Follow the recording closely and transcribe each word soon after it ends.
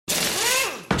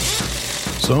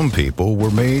Some people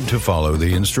were made to follow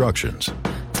the instructions.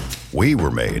 We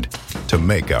were made to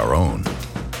make our own.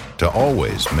 To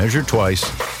always measure twice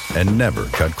and never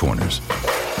cut corners.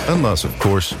 Unless, of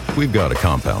course, we've got a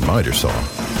compound miter saw.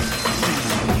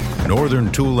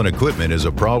 Northern Tool and Equipment is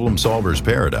a problem solver's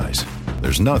paradise.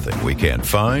 There's nothing we can't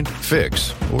find,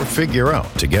 fix, or figure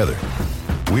out together.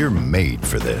 We're made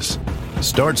for this.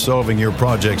 Start solving your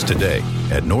projects today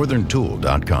at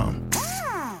northerntool.com.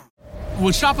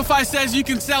 When Shopify says you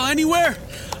can sell anywhere,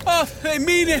 they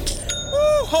mean it.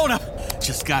 Woo, hold up.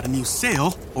 Just got a new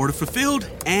sale. Order fulfilled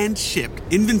and shipped.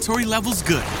 Inventory level's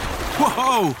good.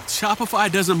 Whoa,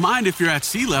 Shopify doesn't mind if you're at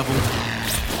sea level.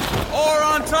 Or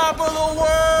on top of the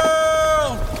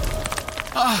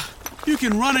world. You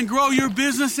can run and grow your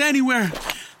business anywhere.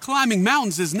 Climbing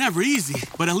mountains is never easy,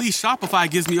 but at least Shopify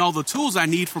gives me all the tools I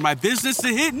need for my business to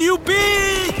hit new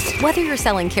peaks. Whether you're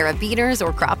selling carabiners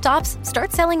or crop tops,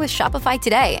 start selling with Shopify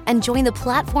today and join the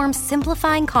platform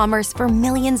simplifying commerce for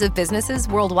millions of businesses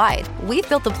worldwide. We've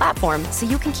built the platform so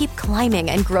you can keep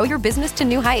climbing and grow your business to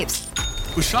new heights.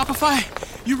 With Shopify,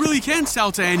 you really can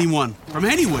sell to anyone, from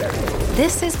anywhere.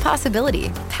 This is Possibility,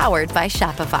 powered by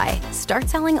Shopify. Start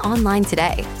selling online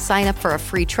today. Sign up for a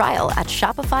free trial at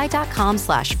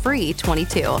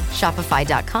shopify.com/free22.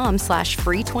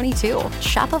 Shopify.com/free22.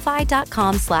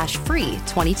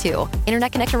 Shopify.com/free22.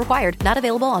 Internet connection required. Not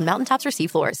available on mountaintops or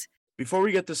seafloors. Before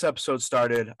we get this episode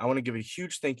started, I want to give a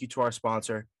huge thank you to our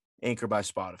sponsor, Anchor by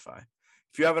Spotify.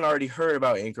 If you haven't already heard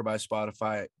about Anchor by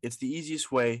Spotify, it's the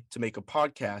easiest way to make a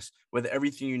podcast with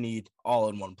everything you need all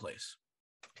in one place.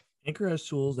 Anchor has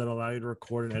tools that allow you to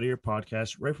record and edit your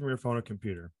podcast right from your phone or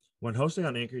computer. When hosting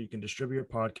on Anchor, you can distribute your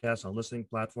podcast on listening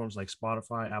platforms like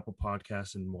Spotify, Apple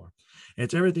Podcasts, and more. And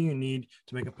it's everything you need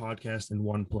to make a podcast in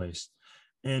one place.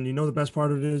 And you know the best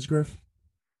part of it is, Griff?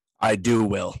 I do,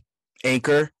 Will.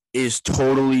 Anchor is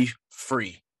totally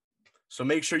free. So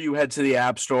make sure you head to the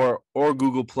App Store or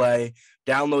Google Play,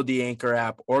 download the Anchor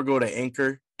app, or go to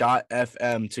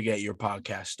anchor.fm to get your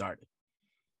podcast started.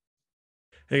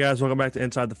 Hey guys, welcome back to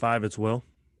Inside the Five. It's Will.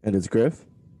 And it's Griff.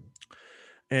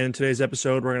 And in today's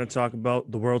episode, we're going to talk about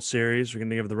the World Series. We're going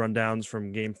to give the rundowns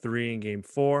from Game 3 and Game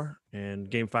 4. And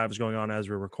Game 5 is going on as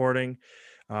we're recording.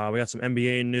 We got some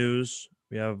NBA news.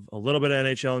 We have a little bit of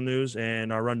NHL news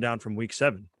and our rundown from Week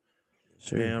 7.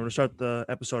 Sure. And I'm going to start the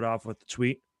episode off with the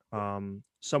tweet.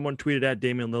 Someone tweeted at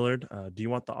Damian Lillard, do you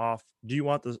want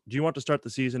to start the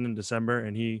season in December?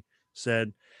 And he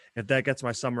said, if that gets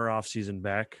my summer off season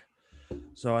back.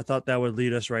 So I thought that would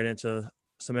lead us right into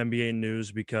some NBA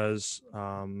news because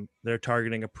they're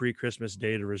targeting a pre-Christmas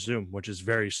day to resume, which is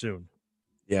very soon.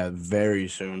 Yeah, very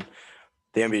soon.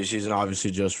 The NBA season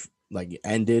obviously just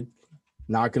ended.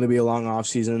 Not going to be a long off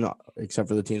season except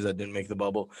for the teams that didn't make the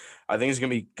bubble. I think it's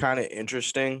going to be kind of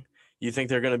interesting. You think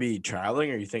they're going to be traveling,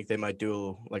 or you think they might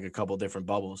do a couple different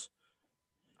bubbles?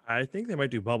 I think they might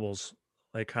do bubbles,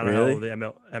 kind of Really? how the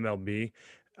MLB.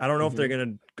 I don't know if they're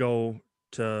going to go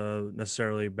to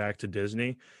necessarily back to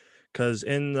Disney, because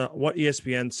what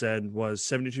ESPN said was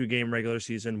 72 game regular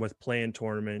season with play-in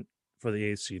tournament for the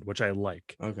 8th seed, which I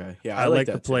like. Okay, yeah, I like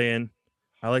that the play-in.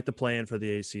 I like the play-in for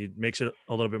the 8th seed. Makes it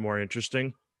a little bit more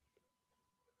interesting.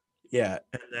 Yeah.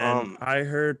 And then I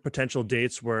heard potential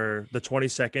dates were the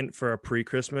 22nd for a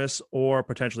pre-Christmas or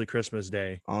potentially Christmas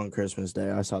Day. On Christmas Day,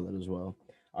 I saw that as well.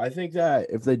 I think that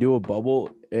if they do a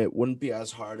bubble, it wouldn't be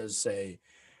as hard as, say,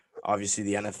 obviously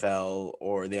the NFL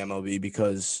or the MLB,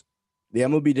 because the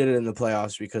MLB did it in the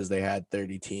playoffs because they had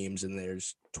 30 teams and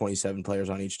there's 27 players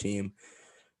on each team.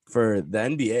 For the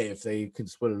NBA, if they could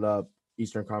split it up,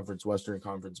 Eastern Conference, Western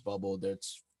Conference bubble,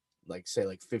 that's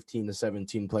 15 to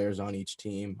 17 players on each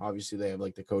team. Obviously, they have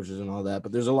the coaches and all that,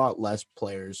 but there's a lot less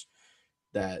players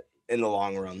that in the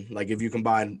long run, if you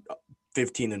combine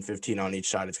 15 and 15 on each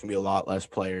side, it's going to be a lot less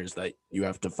players that you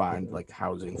have to find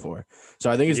housing for.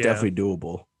 So I think it's definitely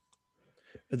doable.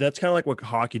 That's kind of like what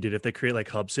hockey did if they create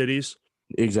hub cities.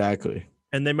 Exactly.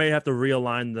 And they may have to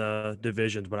realign the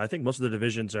divisions, but I think most of the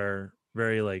divisions are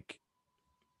very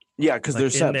yeah, because they're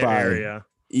set their by area.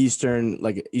 Eastern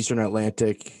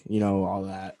Atlantic, all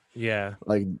that. Yeah.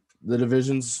 The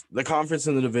divisions, the conference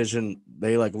and the division,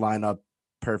 they line up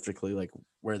perfectly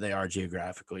where they are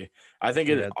geographically. I think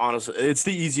honestly, it's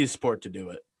the easiest sport to do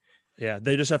it. Yeah,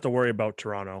 they just have to worry about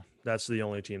Toronto. That's the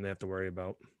only team they have to worry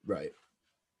about. Right.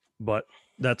 But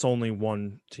that's only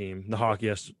one team. The hockey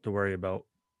has to worry about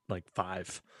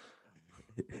 5.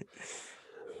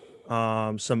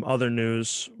 Some other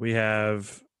news. We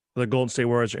have the Golden State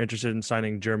Warriors are interested in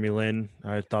signing Jeremy Lin.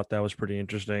 I thought that was pretty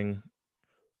interesting.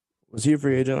 Was he a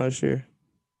free agent last year?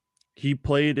 He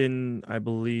played in, I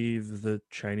believe, the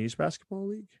Chinese Basketball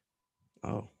League.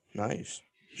 Oh, nice.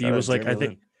 He Shout out was like, Jeremy I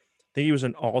think Lin. he was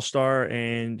an all-star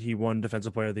and he won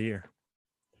Defensive Player of the Year.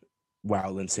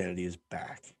 Wow, Linsanity is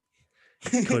back.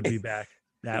 Could be back.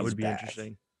 That He's would be back.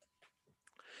 interesting.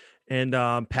 And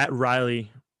Pat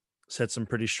Riley said some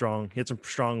pretty strong. He had some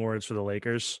strong words for the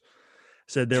Lakers.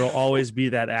 Said there will always be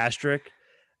that asterisk.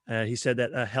 He said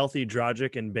that a healthy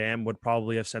Dragic and Bam would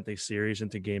probably have sent the series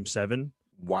into Game 7.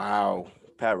 Wow,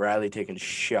 Pat Riley taking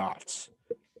shots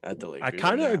at the Lakers. I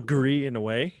kind of right now. agree in a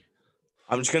way.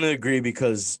 I'm just gonna agree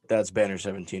because that's banner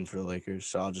 17 for the Lakers,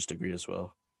 so I'll just agree as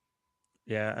well.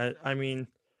 Yeah, I mean,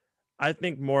 I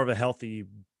think more of a healthy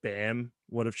Bam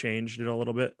would have changed it a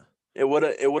little bit. It would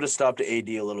have stopped AD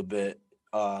a little bit.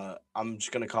 I'm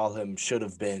just gonna call him should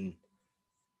have been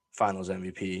Finals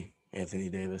MVP Anthony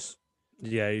Davis.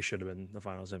 Yeah, he should have been the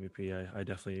Finals MVP. I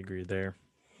definitely agree there.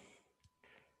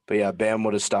 But yeah, Bam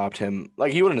would have stopped him.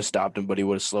 Like he wouldn't have stopped him, but he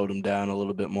would have slowed him down a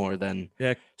little bit more than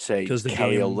say 'cause the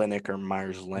Kelly game- Olynyk or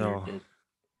Myers Leonard No. did.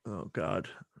 Oh God,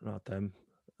 not them.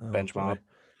 Oh, Bench boy. mob.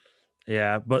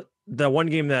 Yeah, but that one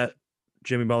game that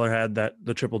Jimmy Butler had that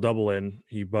the triple double in,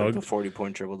 he Like bugged. the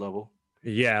 40-point triple double.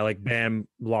 Yeah, like Bam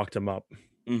locked him up.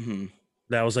 Mm-hmm.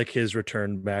 That was like his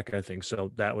return back, I think.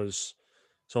 So that was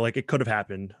like it could have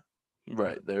happened.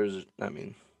 Right. There's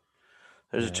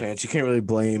Yeah. a chance. You can't really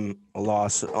blame a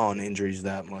loss on injuries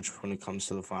that much when it comes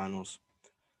to the finals.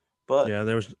 But Yeah,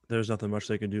 there's nothing much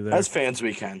they could do there. as fans,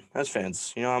 we can. As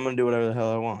fans, I'm gonna do whatever the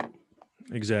hell I want.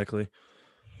 Exactly.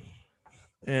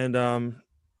 And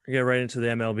we get right into the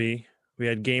MLB. We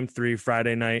had Game 3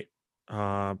 Friday night.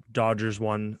 Dodgers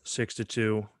won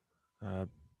 6-2.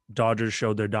 Dodgers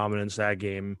showed their dominance that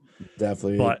game.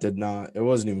 Definitely, But- it did not. It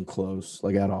wasn't even close,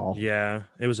 like at all. Yeah,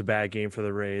 it was a bad game for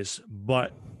the Rays.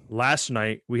 But last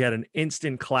night we had an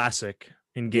instant classic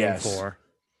in Game Yes. 4.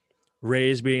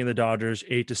 Rays beating the Dodgers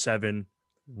 8-7,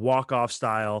 walk-off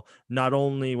style. Not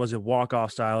only was it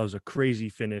walk-off style, it was a crazy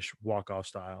finish walk-off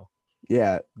style.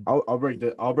 Yeah, I'll break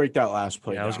that last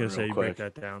play. Yeah, I was down gonna say real break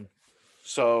quick. that down.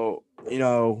 So,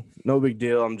 no big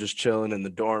deal. I'm just chilling in the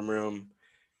dorm room.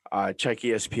 I check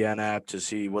ESPN app to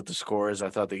see what the score is. I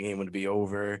thought the game would be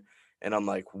over. And I'm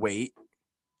like, wait,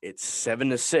 it's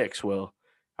 7-6, Will.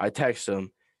 I text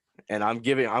him and I'm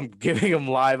giving him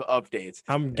live updates.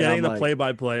 I'm getting I'm the like-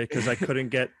 play-by-play because I couldn't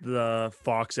get the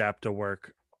Fox app to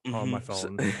work on my Mhm.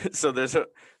 phone. So there's a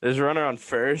runner on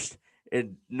first,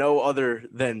 and no other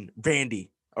than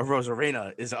Randy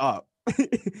Arozarena is up.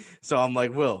 So I'm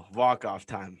like, Will, walk-off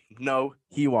time. No,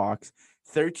 he walks.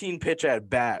 13 pitch at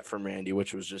bat from Randy,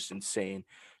 which was just insane.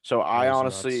 So I was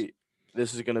honestly, nuts.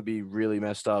 this is going to be really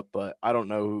messed up, but I don't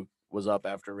know who was up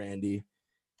after Randy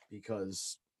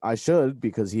because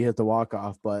he hit the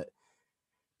walk-off, but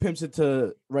pimps it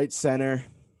to right center.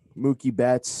 Mookie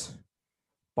Betts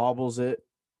bobbles it.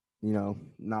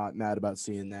 Not mad about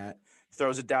seeing that.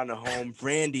 Throws it down to home.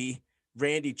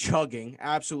 Randy chugging,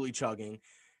 absolutely chugging.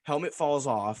 Helmet falls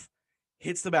off,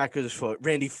 hits the back of his foot.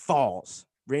 Randy falls.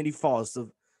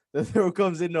 The throw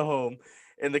comes into home,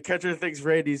 and the catcher thinks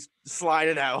Randy's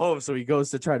sliding at home, so he goes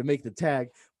to try to make the tag.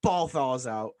 Ball falls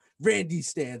out. Randy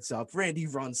stands up. Randy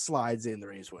runs, slides in. The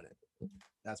Rays win it.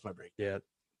 That's my break. Yeah.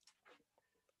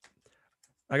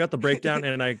 I got the breakdown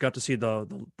and I got to see the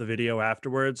video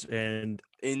afterwards, and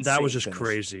that was Insane just finish.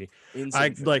 crazy.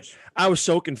 Insane finish. I was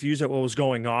so confused at what was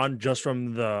going on just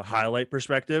from the highlight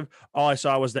perspective. All I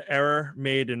saw was the error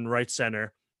made in right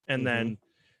center, and then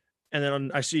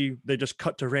I see they just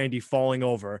cut to Randy falling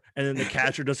over, and then the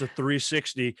catcher does a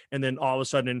 360, and then all of a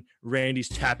sudden Randy's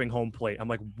tapping home plate. I'm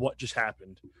like, what just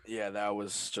happened? Yeah, that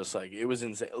was just like it was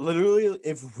insane. Literally,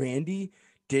 if Randy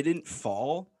didn't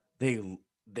fall,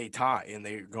 they tie and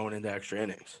they're going into extra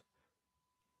innings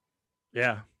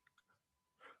Yeah.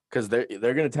 because they're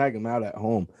gonna tag him out at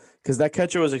home because that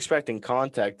catcher was expecting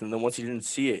contact, and then once he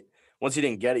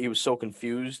didn't get it, he was so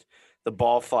confused. The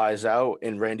ball flies out,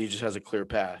 and Randy just has a clear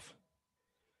path.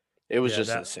 It was Yeah, just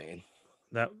that- insane.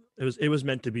 That it was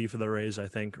meant to be for the Rays, I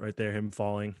think, right there, him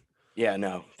falling. Yeah,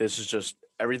 no, this is just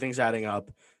everything's adding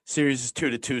up. Series is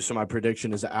 2-2, so my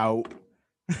prediction is out.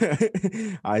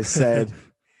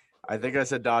 I think I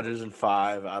said Dodgers in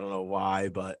 5. I don't know why,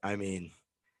 but I mean,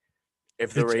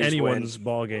 if the It's Rays anyone's win,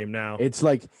 ball game now. it's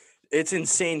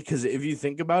insane because if you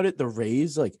think about it, the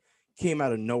Rays came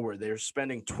out of nowhere. They're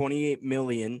spending $28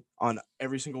 million on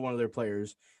every single one of their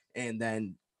players, and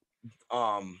then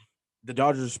the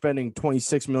Dodgers are spending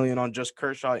 $26 million on just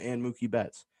Kershaw and Mookie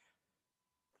Betts.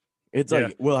 It's Yeah.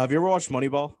 Will, have you ever watched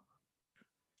Moneyball?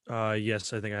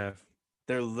 Yes, I think I have.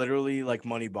 They're literally like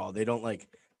Moneyball.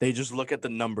 They just look at the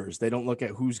numbers. They don't look at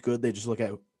who's good. They just look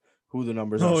at who the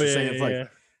numbers are. So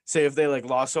say if they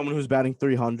lost someone who's batting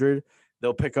 300,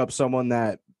 they'll pick up someone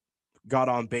that got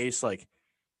on base like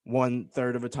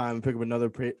 1/3 of the time and pick up another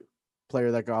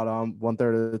player that got on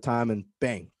 1/3 of the time and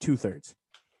bang, 2/3.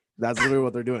 That's literally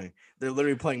what they're doing. They're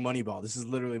literally playing Moneyball. This is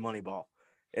literally Moneyball,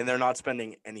 and they're not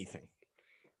spending anything.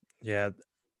 Yeah,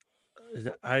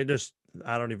 I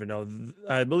don't even know.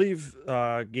 I believe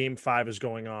Game 5 is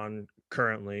going on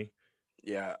currently.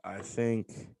 Yeah, I think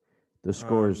the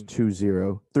score is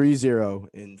 2-0, 3-0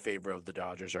 in favor of the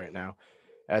Dodgers right now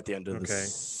at the end of the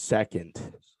second.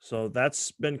 So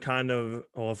that's been kind of,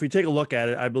 well, if we take a look at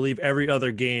it, I believe every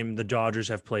other game the Dodgers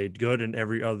have played good, and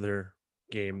every other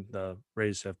game the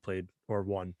Rays have played or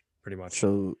won, pretty much.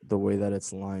 So the way that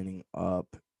it's lining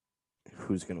up,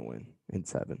 who's going to win in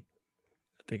 7?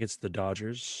 I think it's the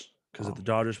Dodgers, because if the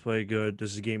Dodgers play good,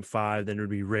 this is Game 5, then it would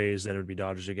be Rays, then it would be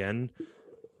Dodgers again.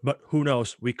 But who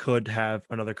knows? We could have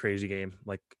another crazy game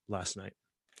like last night.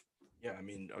 Yeah, I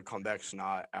mean, a comeback's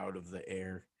not out of the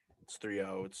air. It's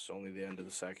 3-0. It's only the end of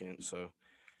the second. So,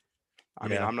 I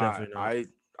mean, I'm not.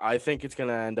 I think it's going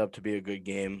to end up to be a good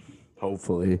game,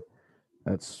 hopefully.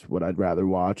 That's what I'd rather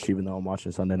watch, even though I'm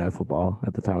watching Sunday Night Football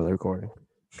at the time of the recording.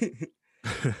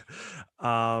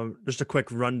 Just a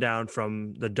quick rundown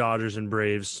from the Dodgers and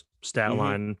Braves stat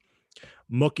line.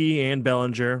 Mookie and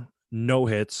Bellinger, no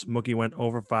hits. Mookie went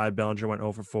over 5. Bellinger went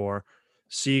over 4.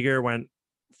 Seager went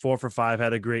 4 for 5,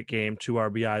 had a great game, 2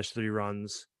 RBIs, 3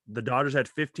 runs. The Dodgers had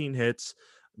 15 hits.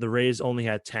 The Rays only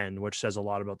had 10, which says a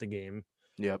lot about the game.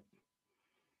 Yep.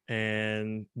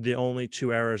 And the only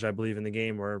 2 errors, I believe, in the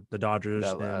game were the Dodgers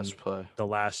the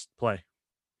last play.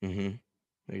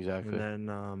 Exactly. And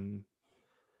then,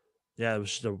 it was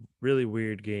just a really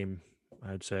weird game,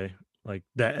 I'd say. Like,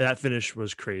 that finish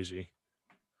was crazy.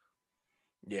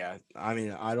 Yeah, I mean,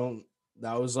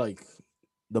 that was like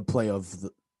the play of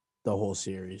the whole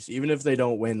series. Even if they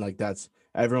don't win, like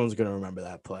everyone's going to remember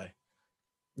that play.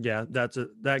 Yeah,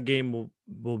 that game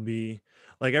will be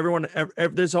like everyone.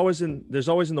 There's always in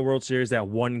the World Series that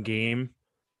one game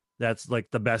that's like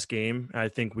the best game. I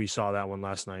think we saw that one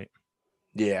last night.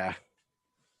 Yeah,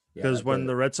 because when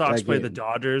the Red Sox played the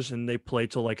Dodgers and they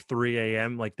played till like 3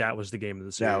 a.m., like that was the game of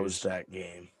the series. That was that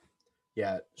game.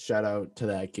 Yeah, shout out to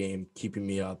that game, keeping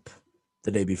me up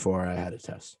the day before I had a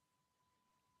test.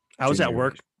 I was at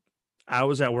work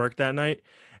that night,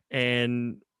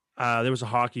 and there was a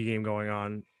hockey game going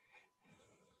on.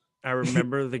 I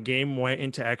remember the game went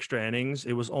into extra innings.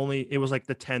 It was like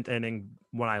the 10th inning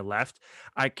when I left.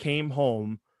 I came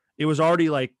home. It was already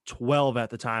like 12 at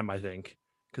the time, I think,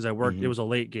 because I worked. It was a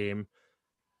late game.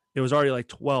 It was already like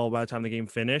 12 by the time the game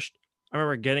finished. I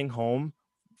remember getting home,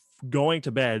 going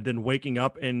to bed, then waking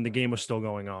up, and the game was still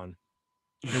going on.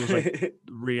 It was like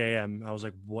 3 a.m. I was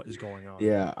like, what is going on?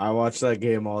 Yeah, I watched that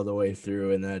game all the way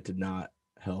through, and that did not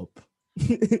help.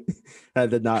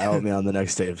 That did not help me on the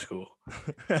next day of school.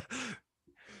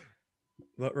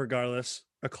 But regardless,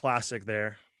 a classic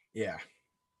there. Yeah.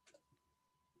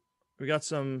 We got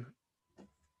some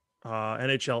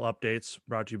NHL updates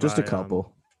brought to you just by a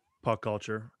couple. Puck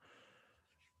Culture.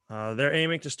 They're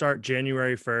aiming to start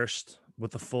January 1st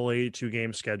with a full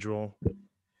 82-game schedule,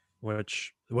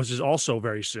 which is also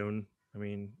very soon. I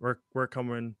mean, we're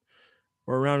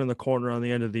around in the corner on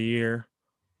the end of the year.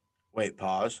 Wait,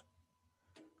 pause.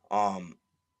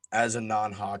 As a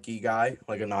non-hockey guy,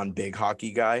 like a non-big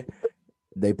hockey guy,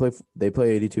 they play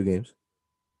 82 games.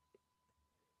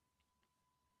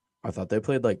 I thought they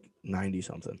played like 90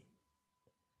 something.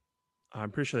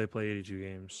 I'm pretty sure they play 82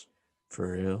 games.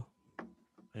 For real?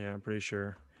 Yeah, I'm pretty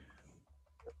sure.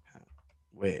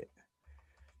 Wait.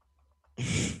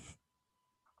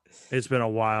 It's been a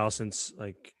while since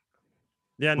like.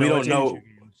 Yeah, no, we don't know.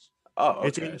 Games. Oh, okay.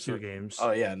 It's 82 games.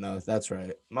 Oh yeah, no, that's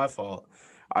right. My fault.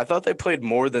 I thought they played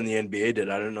more than the NBA did.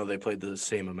 I didn't know they played the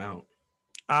same amount.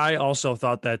 I also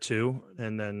thought that too,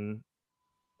 and then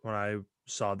when I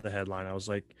saw the headline, I was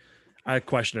like, I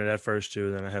questioned it at first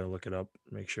too. Then I had to look it up,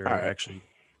 make sure All right. Actually.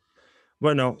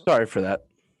 But no, sorry for that.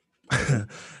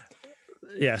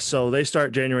 Yeah, so they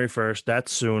start January 1st.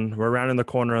 That's soon. We're around in the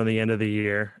corner on the end of the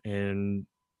year, and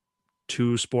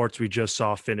 2 sports we just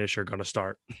saw finish are going to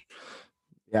start.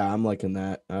 Yeah, I'm liking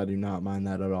that. I do not mind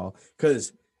that at all.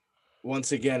 Because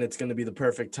once again, it's going to be the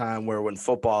perfect time where when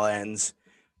football ends,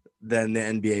 then the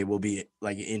NBA will be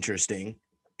like interesting,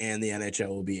 and the NHL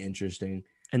will be interesting,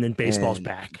 and then baseball's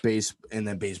back. And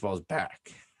then baseball's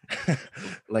back,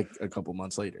 like a couple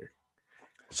months later.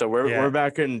 So we're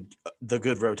back in the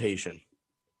good rotation.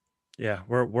 Yeah,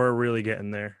 we're really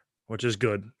getting there, which is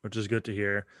good to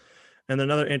hear. And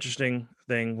another interesting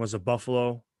thing was a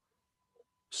Buffalo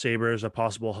Sabres, a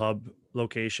possible hub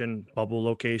location, bubble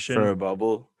location. For a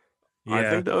bubble? Yeah. I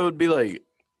think that would be like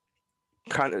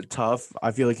kind of tough.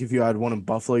 I feel like if you had one in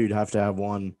Buffalo, you'd have to have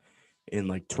one in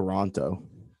like Toronto.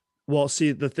 Well,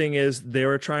 see, the thing is, they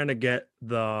were trying to get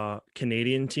the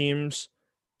Canadian teams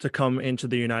to come into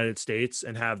the United States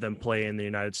and have them play in the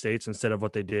United States instead of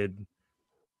what they did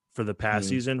for the past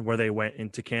season, where they went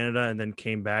into Canada and then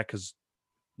came back because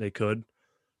they could.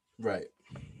 Right.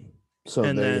 So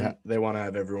And they want to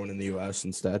have everyone in the U.S.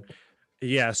 instead.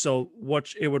 Yeah. So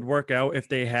it would work out if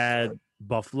they had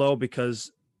Buffalo,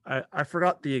 because I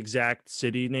forgot the exact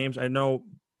city names. I know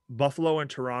Buffalo and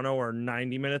Toronto are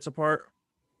 90 minutes apart,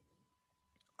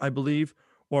 I believe,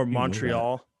 or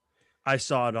Montreal. I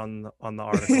saw it on the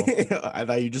article. I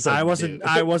thought you just. I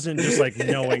wasn't just like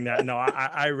knowing that. No,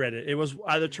 I read it. It was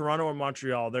either Toronto or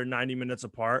Montreal. They're 90 minutes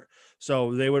apart,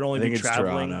 so they would only be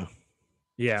traveling. Toronto.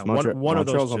 Yeah, one of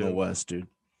those Montreal's two. on the west, dude.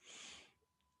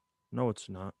 No, it's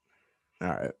not. All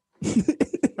right.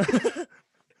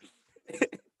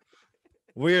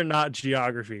 We're not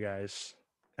geography guys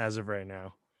as of right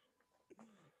now.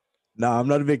 No, I'm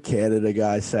not a big Canada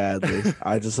guy, sadly.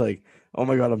 I just like, oh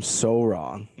my God, I'm so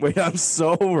wrong. Wait, I'm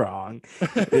so wrong.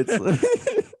 It's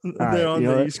They're on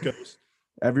the East Coast.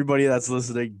 Everybody that's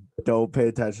listening, don't pay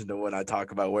attention to when I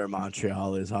talk about where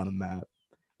Montreal is on a map.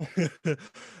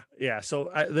 Yeah,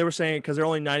 so they were saying because they're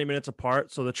only 90 minutes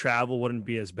apart, so the travel wouldn't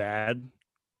be as bad.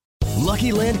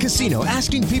 Lucky Land Casino,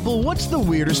 asking people, what's the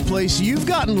weirdest place you've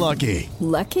gotten lucky?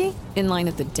 Lucky? In line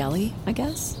at the deli, I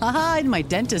guess? Aha, in my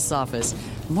dentist's office.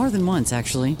 More than once,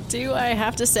 actually. Do I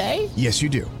have to say? Yes, you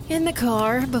do. In the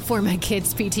car before my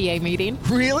kids' PTA meeting.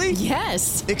 Really?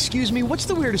 Yes. Excuse me, what's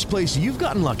the weirdest place you've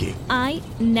gotten lucky? I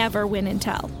never win and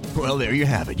tell. Well, there you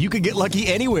have it. You can get lucky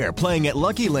anywhere, playing at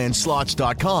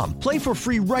LuckyLandSlots.com. Play for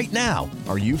free right now.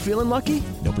 Are you feeling lucky?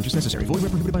 No purchase necessary. Void where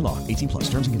prohibited by law. 18+.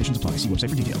 Terms and conditions apply. See website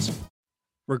for details.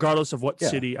 Regardless of what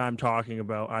city I'm talking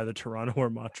about, either Toronto or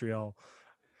Montreal.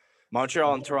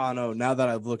 Montreal and Toronto, now that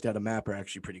I've looked at a map, are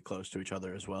actually pretty close to each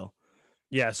other as well.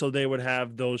 Yeah, so they would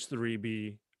have those three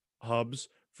be hubs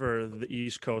for the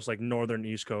East Coast, like northern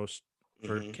East Coast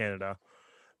for Canada.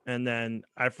 And then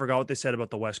I forgot what they said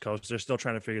about the West Coast. They're still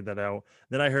trying to figure that out.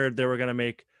 Then I heard they were going to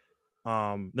make they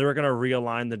were going to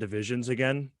realign the divisions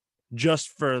again just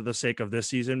for the sake of this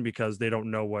season, because they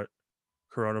don't know what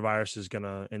coronavirus is going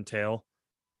to entail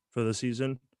for the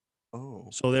season. Oh.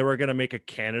 So they were going to make a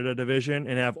Canada division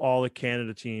and have all the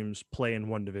Canada teams play in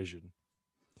one division.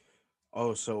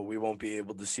 Oh, so we won't be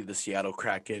able to see the Seattle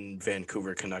Kraken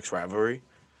Vancouver Canucks rivalry?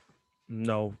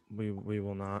 No, we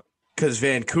will not. Because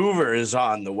Vancouver is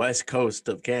on the west coast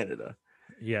of Canada.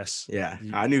 Yes. Yeah,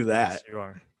 I knew that. Yes, you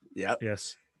are. Yep.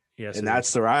 Yes. Yes. And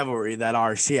that's the rivalry that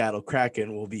our Seattle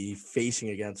Kraken will be facing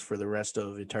against for the rest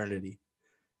of eternity.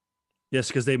 Yes,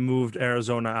 because they moved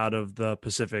Arizona out of the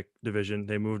Pacific division.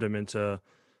 They moved them into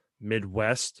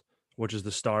Midwest, which is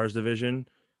the Stars division.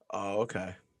 Oh,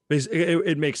 okay.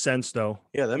 It makes sense, though.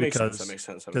 Yeah, that makes sense. That makes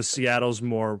sense. Because Seattle's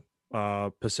more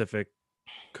Pacific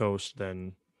coast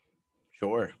than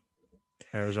sure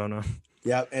Arizona.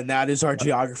 Yeah, and that is our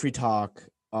geography talk.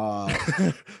 That's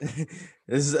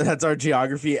our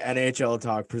geography NHL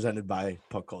talk presented by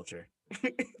Puck Culture.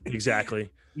 Exactly.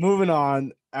 Moving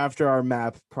on, after our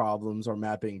map problems, our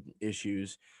mapping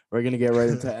issues, we're going to get right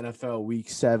into NFL Week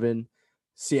 7.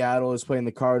 Seattle is playing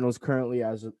the Cardinals currently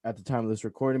at the time of this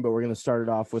recording, but we're going to start it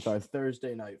off with our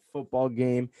Thursday night football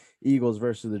game, Eagles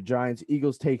versus the Giants.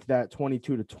 Eagles take that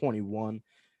 22-21.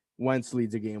 Wentz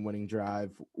leads a game-winning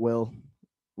drive. Will,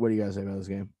 what do you guys say about this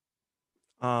game?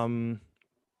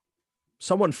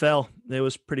 Someone fell. It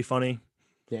was pretty funny.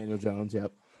 Daniel Jones,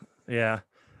 yep. Yeah.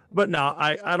 But no,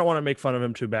 I don't want to make fun of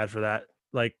him too bad for that.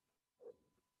 Like,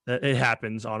 it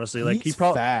happens, honestly. Like, he's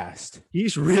fast.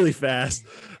 He's really fast.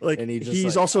 Like, and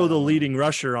he's also the leading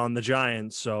rusher on the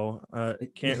Giants, so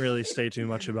can't really say too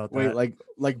much about that. Wait,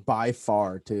 like by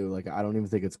far too. Like, I don't even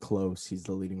think it's close. He's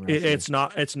the leading rusher.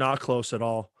 It's not close at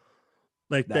all.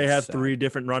 Like, they have three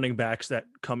different running backs that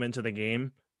come into the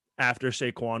game after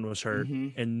Saquon was hurt,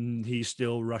 and he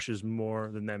still rushes more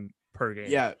than them per game.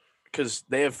 Yeah, because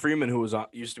they have Freeman, who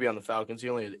used to be on the Falcons. He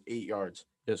only had 8 yards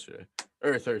yesterday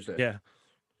or Thursday. Yeah,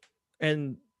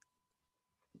 and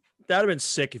that'd have been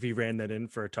sick if he ran that in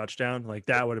for a touchdown. Like,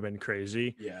 that would have been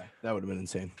crazy. Yeah, that would have been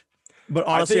insane. But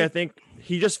honestly, I think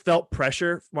he just felt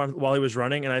pressure while he was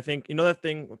running, and I think that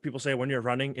thing people say when you're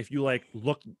running, if you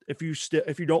if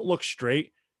you don't look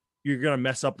straight, you're gonna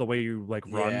mess up the way you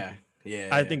run. Yeah.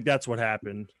 I think that's what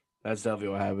happened. That's definitely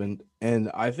what happened. And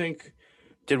I think,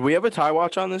 did we have a tie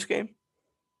watch on this game?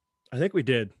 I think we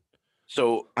did.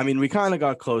 So, I mean, we kind of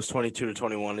got close,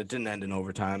 22-21. It didn't end in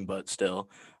overtime, but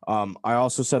still. I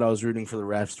also said I was rooting for the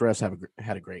refs. The refs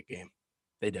had a great game.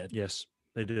 They did. Yes,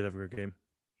 they did have a great game.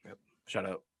 Yep. Shout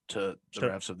out to the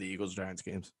refs of the Eagles Giants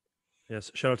games.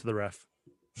 Yes, shout out to the ref.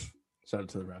 Shout out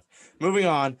to the ref. Moving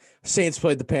on, Saints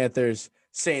played the Panthers.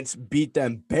 Saints beat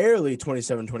them barely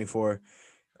 27-24.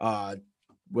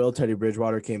 Teddy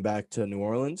Bridgewater came back to New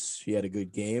Orleans. He had a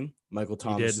good game. Michael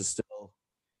Thomas is still.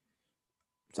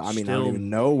 I don't even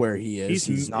know where he is.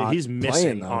 He's missing,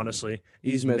 playing, honestly.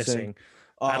 He's missing.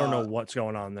 I don't know what's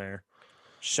going on there.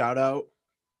 Shout out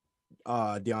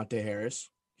Deontay Harris.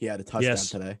 He had a touchdown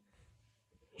today.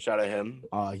 Shout out him.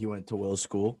 He went to Will's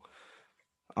school.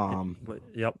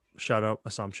 Yep. Shout out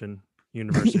Assumption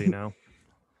University now.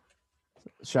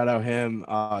 Shout out him.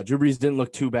 Drew Brees didn't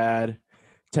look too bad.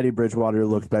 Teddy Bridgewater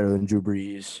looked better than Drew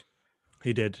Brees.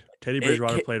 He did. Teddy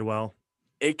Bridgewater played well.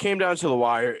 It came down to the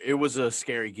wire. It was a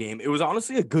scary game. It was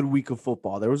honestly a good week of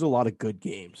football. There was a lot of good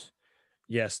games.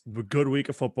 Yes, good week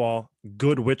of football.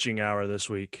 Good witching hour this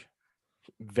week.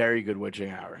 Very good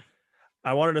witching hour.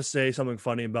 I wanted to say something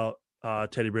funny about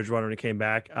Teddy Bridgewater when he came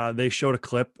back. They showed a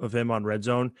clip of him on Red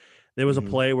Zone. There was a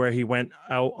play where he went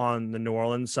out on the New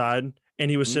Orleans side, and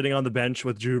he was sitting on the bench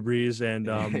with Drew Brees and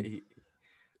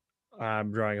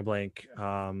I'm drawing a blank.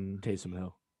 Taysom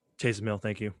Hill. Taysom Hill,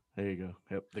 thank you. There you go.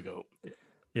 Yep, the GOAT.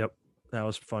 Yep, that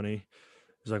was funny.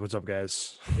 He's like, "What's up,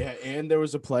 guys?" Yeah, and there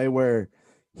was a play where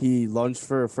he lunged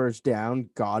for a first down,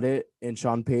 got it, and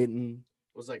Sean Payton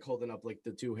was like holding up like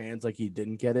the two hands like he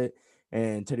didn't get it,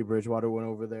 and Teddy Bridgewater went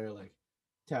over there, like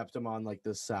tapped him on like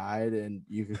the side, and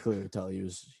you could clearly tell he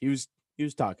was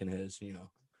talking his, he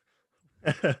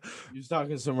was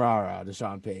talking some rah-rah to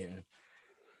Sean Payton.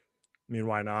 I mean,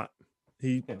 why not?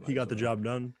 He got the job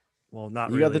done. Well, not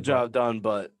he really. Got the job done,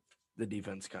 but the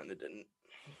defense kind of didn't.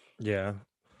 Yeah.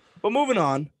 But moving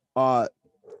on,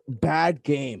 bad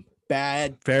game.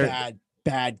 Bad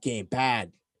game.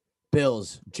 Bad.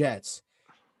 Bills, Jets.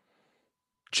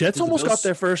 Jets almost got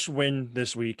their first win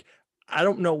this week. I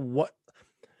don't know what.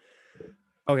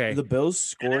 Okay. The Bills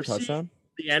score a touchdown?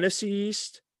 The NFC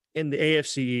East and the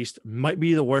AFC East might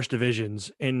be the worst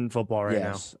divisions in football right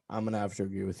now. I'm going to have to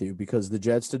agree with you because the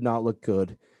Jets did not look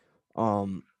good.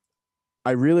 I'm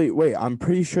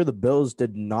pretty sure the Bills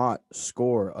did not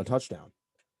score a touchdown.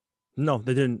 No,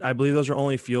 they didn't. I believe those are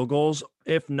only field goals.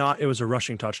 If not, it was a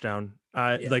rushing touchdown.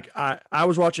 I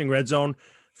was watching Red Zone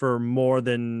for more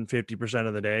than 50%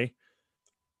 of the day.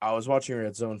 I was watching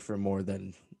Red Zone for more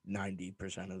than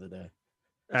 90% of the day.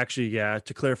 Actually, yeah,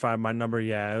 to clarify my number, it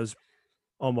was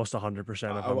almost 100%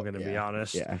 if I'm going to be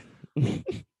honest. Yeah.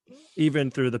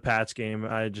 Even through the Pats game,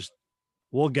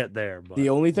 we'll get there. But the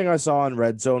only thing I saw on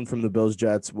Red Zone from the Bills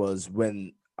Jets was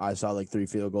when I saw like 3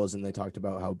 field goals and they talked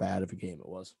about how bad of a game it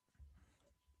was.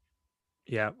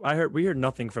 Yeah, we heard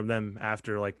nothing from them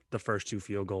after like the first 2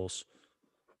 field goals.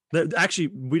 Actually,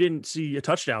 we didn't see a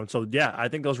touchdown. So yeah, I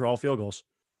think those were all field goals.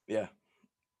 Yeah.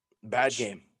 Bad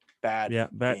game. Bad. Yeah.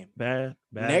 Bad.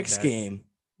 Next game.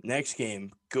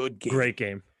 Good game.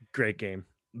 Great game.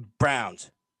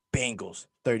 Browns. Bengals.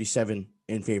 37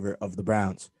 in favor of the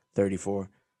Browns. 34.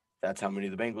 That's how many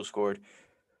the Bengals scored.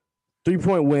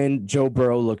 3-point win. Joe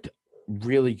Burrow looked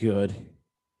really good.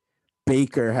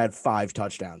 Baker had 5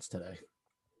 touchdowns today.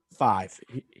 5.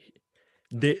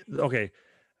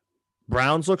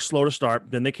 Browns looked slow to start.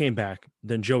 Then they came back.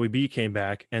 Then Joey B came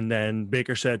back. And then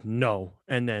Baker said no.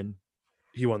 And then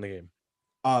he won the game.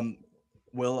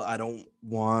 Will, I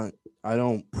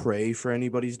don't pray for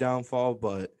anybody's downfall,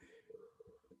 but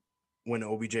when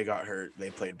OBJ got hurt, they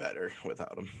played better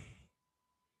without him.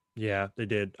 Yeah, they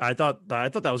did. I thought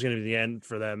that was going to be the end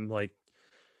for them,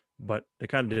 but they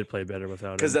kind of did play better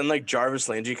without him. Because then Jarvis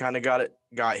Landry kind of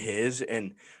got his,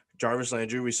 and Jarvis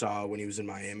Landry we saw when he was in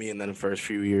Miami, and then the first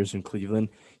few years in Cleveland,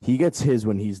 he gets his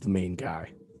when he's the main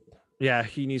guy. Yeah,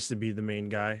 he needs to be the main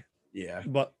guy. Yeah,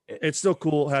 but it's still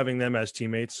cool having them as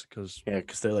teammates because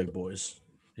they're like boys.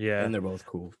 Yeah, and they're both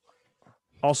cool.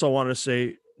 Also, want to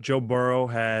say Joe Burrow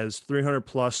has 300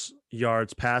 plus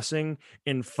yards passing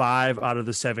in 5 out of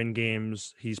the 7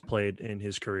 games he's played in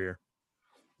his career.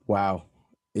 Wow,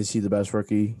 is he the best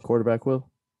rookie quarterback?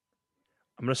 Will?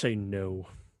 I'm gonna say no.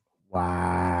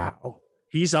 Wow,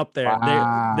 he's up there.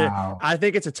 Wow. I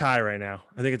think it's a tie right now.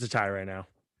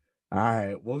 All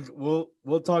right,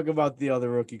 we'll talk about the other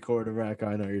rookie quarterback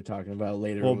I know you're talking about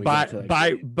later. Well,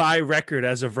 by record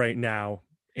as of right now,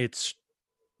 it's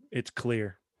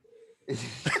clear.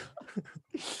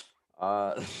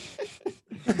 All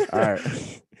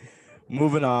right,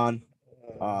 moving on.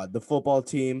 The football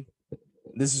team.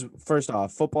 This is first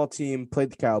off, football team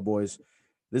played the Cowboys.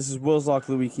 This is Will's luck of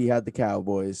the week. He had the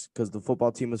Cowboys because the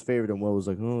football team was favored, and Will was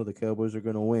like, "Oh, the Cowboys are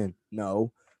gonna win."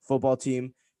 No, football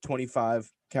team 25.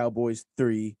 Cowboys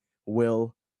 3.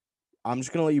 Will, I'm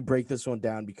just gonna let you break this one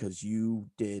down because you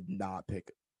did not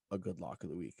pick a good lock of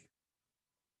the week.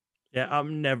 Yeah,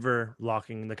 I'm never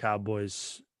locking the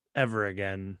Cowboys ever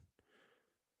again.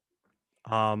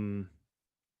 It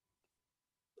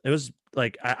was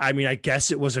like I mean, I guess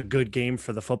it was a good game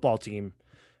for the football team.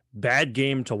 Bad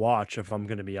game to watch, if I'm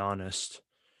gonna be honest.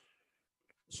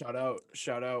 Shout out,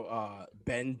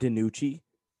 Ben DiNucci.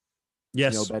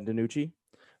 Yes. You know Ben DiNucci?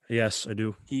 Yes, I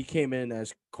do. He came in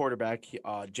as quarterback,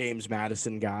 James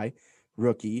Madison guy,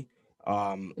 rookie.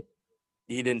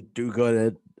 He didn't do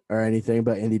good or anything,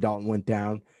 but Andy Dalton went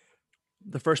down.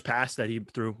 The first pass that he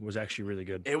threw was actually really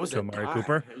good. It was to Amari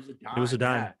Cooper. It was a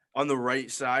dime. Yeah. On the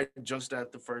right side, just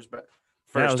at the first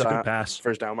Yeah, it was a good pass.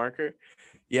 First down marker.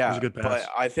 Yeah, It was a good pass. but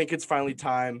I think it's finally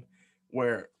time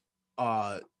where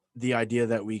the idea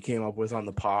that we came up with on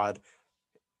the pod,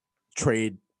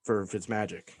 trade for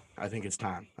Fitzmagic. I think it's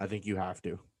time. I think you have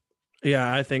to.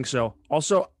 Yeah, I think so.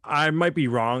 Also, I might be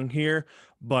wrong here,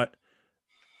 but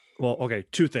well, okay,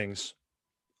 two things.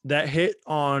 That hit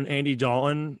on Andy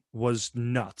Dalton was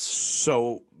nuts.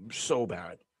 So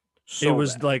bad. It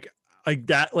was bad. like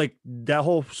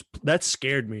that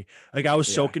scared me. Like I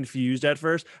was so confused at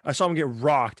first. I saw him get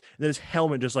rocked, and then his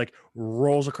helmet just like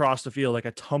rolls across the field like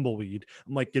a tumbleweed.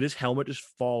 I'm like, did his helmet just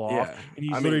fall off? And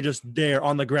he's literally just there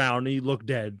on the ground, and he looked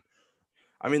dead.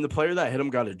 I mean, the player that hit him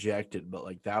got ejected, but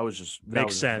like that was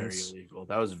makes sense. Very illegal.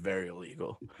 That was very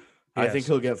illegal. Yes. I think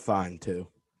he'll get fined too.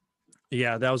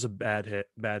 Yeah, that was a bad hit.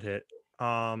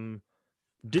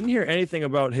 Didn't hear anything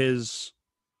about his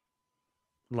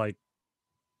like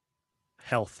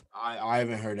health. I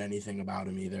haven't heard anything about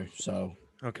him either. So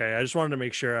okay, I just wanted to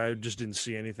make sure. I just didn't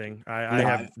see anything.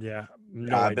 I've been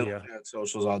looking at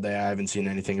socials all day. I haven't seen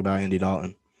anything about Andy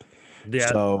Dalton. Yeah.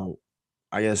 So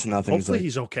I guess nothing's. Hopefully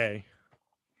he's okay.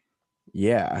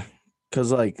 Yeah,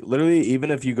 because like literally,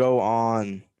 even if you go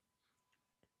on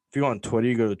Twitter,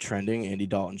 you go to trending, Andy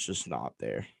Dalton's just not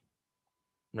there.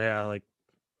 Yeah, like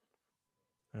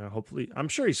hopefully, I'm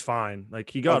sure he's fine. Like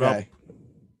he got up,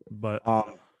 but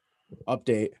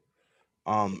update.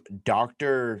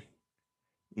 Dr.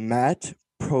 Matt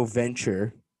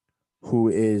Provencher, who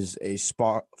is a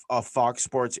Fox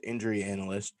Sports injury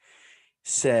analyst,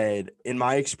 said, in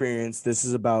my experience, this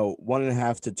is about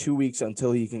 1.5 to 2 weeks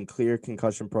until he can clear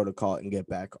concussion protocol and get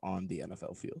back on the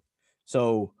NFL field.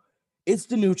 So it's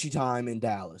DiNucci time in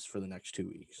Dallas for the next 2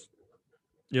 weeks.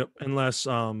 Yep, unless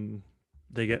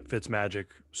they get Fitzmagic.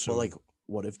 So, but like,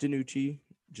 what if DiNucci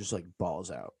just like balls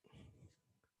out?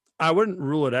 I wouldn't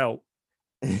rule it out.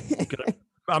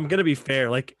 I'm gonna be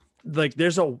fair. Like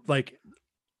there's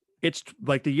it's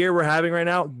like the year we're having right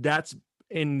now. That's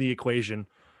in the equation.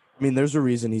 I mean, there's a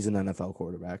reason he's an NFL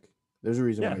quarterback. There's a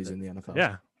reason why he's in the NFL.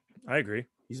 Yeah, I agree.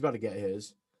 He's about to get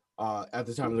his. At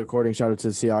the time of the recording, shout out to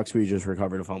the Seahawks. We just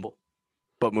recovered a fumble.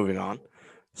 But moving on.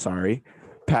 Sorry.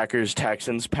 Packers,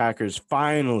 Texans. Packers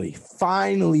finally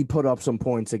put up some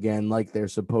points again like they're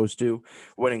supposed to,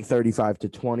 winning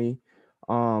 35-20.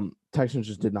 Texans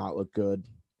just did not look good.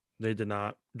 They did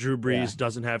not. Drew Brees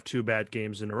doesn't have 2 bad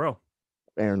games in a row.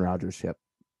 Aaron Rodgers, yep.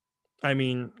 I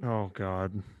mean, oh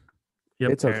God.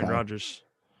 Yep, it's Aaron okay. Rodgers.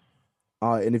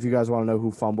 And if you guys want to know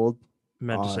who fumbled,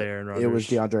 meant to say Aaron Rodgers. It was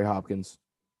DeAndre Hopkins.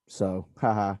 So,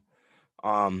 haha.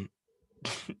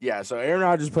 Yeah, so Aaron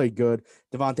Rodgers played good.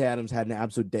 Devontae Adams had an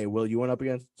absolute day. Will, you went up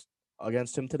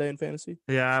against him today in fantasy?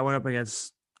 Yeah, I went up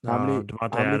against Devontae Adams.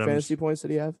 How many fantasy points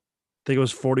did he have? I think it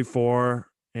was 44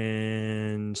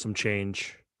 and some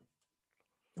change.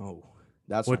 Oh,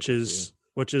 that's which is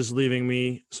leaving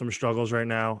me some struggles right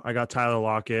now. I got Tyler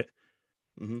Lockett.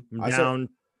 Mm-hmm.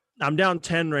 I'm down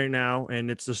 10 right now,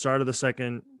 and it's the start of the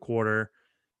second quarter,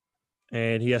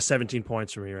 and he has 17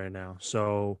 points for me right now.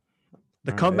 So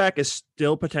the comeback is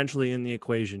still potentially in the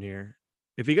equation here.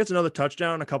 If he gets another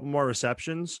touchdown, a couple more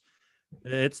receptions,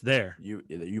 it's there.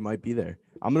 You might be there.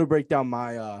 I'm gonna break down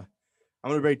my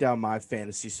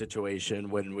fantasy situation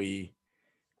when we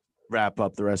wrap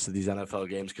up the rest of these NFL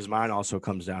games, because mine also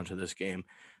comes down to this game.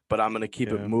 But I'm gonna keep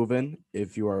it moving.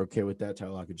 If you are okay with that,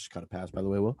 Tyler, I could just cut a pass. By the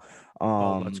way, Will.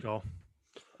 Let's go.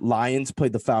 Lions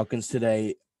played the Falcons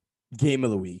today. Game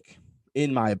of the week,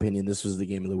 in my opinion. This was the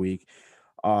game of the week.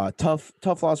 Tough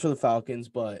loss for the Falcons,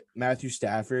 but Matthew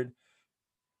Stafford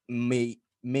may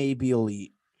be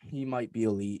elite. He might be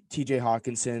elite. TJ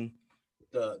Hawkinson,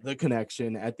 the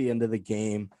connection at the end of the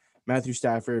game. Matthew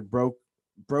Stafford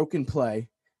broken play.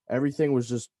 Everything was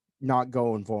just not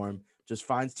going for him. Just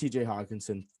finds TJ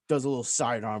Hawkinson, does a little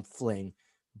sidearm fling,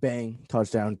 bang,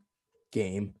 touchdown,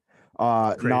 game.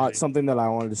 Not something that I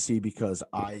wanted to see because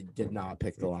I did not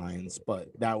pick the Lions, but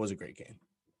that was a great game.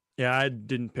 Yeah, I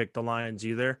didn't pick the Lions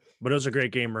either, but it was a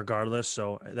great game regardless.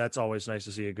 So that's always nice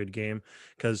to see a good game.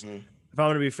 Because if I'm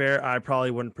going to be fair, I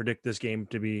probably wouldn't predict this game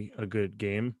to be a good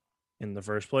game in the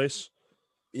first place.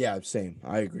 Yeah, same.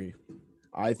 I agree.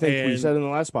 I think we said in the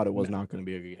last spot it was not going to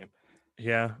be a good game.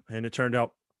 Yeah, and it turned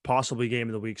out possibly game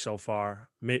of the week so far.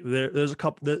 There's a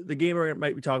couple. The game we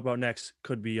might be talking about next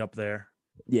could be up there.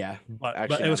 Yeah,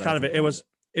 but it was kind of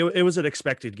it was an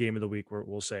expected game of the week.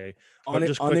 We'll say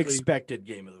unexpected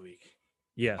game of the week.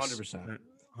 Yes,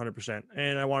 100%.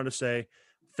 And I wanted to say,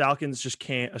 Falcons just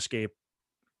can't escape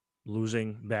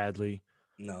losing badly.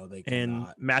 No, they cannot. And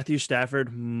Matthew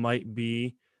Stafford might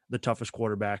be the toughest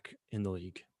quarterback in the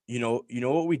league. You know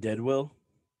what we did, Will?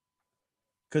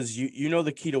 Because you know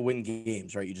the key to win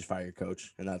games, right? You just fire your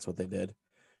coach, and that's what they did.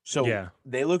 So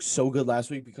they looked so good last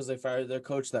week because they fired their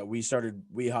coach that we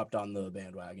hopped on the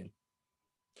bandwagon.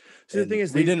 See, the thing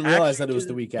is, we didn't realize that it was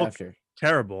the week after.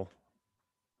 Terrible.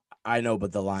 I know,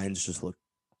 but the Lions just looked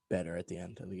better at the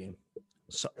end of the game.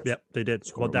 So, yep, they did.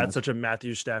 Well, that's such a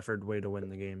Matthew Stafford way to win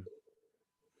the game.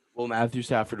 Well, Matthew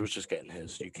Stafford was just getting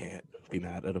his. You can't be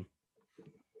mad at him.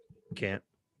 Can't.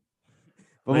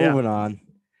 But moving on.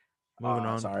 Moving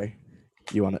on. Sorry.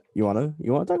 You wanna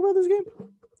talk about this game?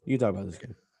 You can talk about this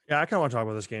game. Yeah, I kind of want to talk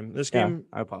about this game. This game,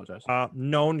 I apologize.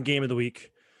 Known game of the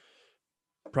week.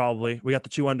 Probably. We got the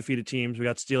two undefeated teams. We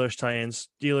got Steelers, Titans.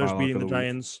 Steelers beating the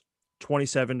Titans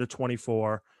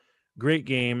 27-24. Great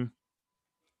game.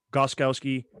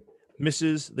 Gostkowski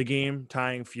misses the game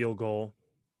tying field goal,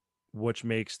 which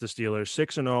makes the Steelers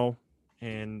 6-0,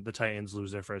 and the Titans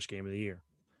lose their first game of the year.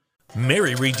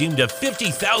 Mary redeemed a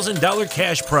 $50,000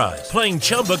 cash prize playing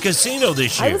Chumba Casino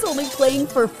this year. I was only playing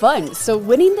for fun, so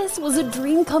winning this was a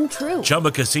dream come true.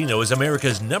 Chumba Casino is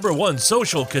America's #1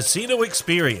 social casino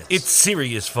experience. It's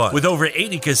serious fun. With over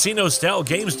 80 casino-style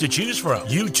games to choose from,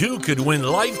 you too could win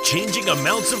life-changing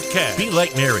amounts of cash. Be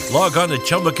like Mary. Log on to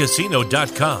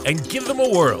ChumbaCasino.com and give them a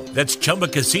whirl. That's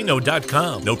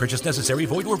ChumbaCasino.com. No purchase necessary.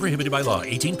 Void where prohibited by law.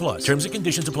 18+. Terms and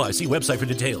conditions apply. See website for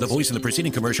details. The voice in the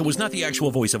preceding commercial was not the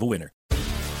actual voice of a winner.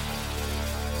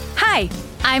 Hi,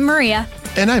 I'm Maria.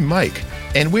 And I'm Mike.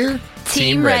 And we're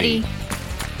Team Ready.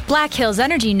 Black Hills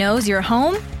Energy knows your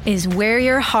home is where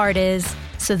your heart is,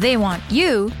 so they want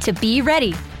you to be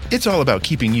ready. It's all about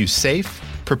keeping you safe,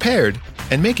 prepared,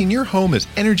 and making your home as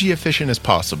energy efficient as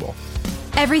possible.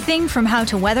 Everything from how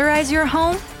to weatherize your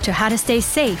home to how to stay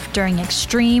safe during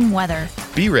extreme weather.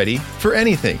 Be ready for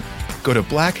anything. Go to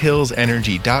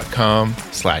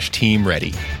blackhillsenergy.com/Team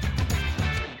Ready.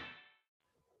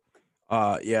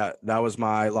 That was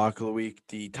my lock of the week.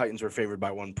 The Titans were favored by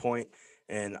 1 point,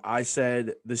 and I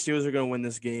said the Steelers are going to win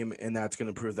this game, and that's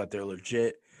going to prove that they're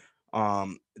legit.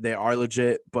 They are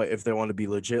legit, but if they want to be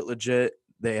legit,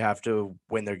 they have to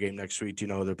win their game next week. Do you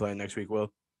know who they're playing next week,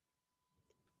 Will?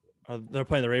 They're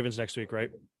playing the Ravens next week,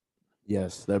 right?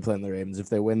 Yes, they're playing the Ravens. If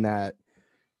they win that,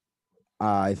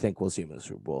 I think we'll see them in the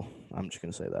Super Bowl. I'm just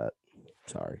going to say that.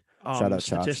 Sorry. Shout out,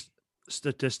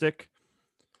 statistic.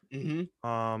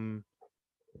 Mm-hmm.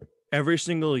 Every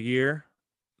single year,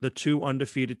 the two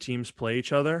undefeated teams play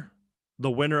each other.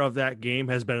 The winner of that game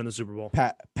has been in the Super Bowl.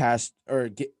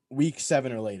 Week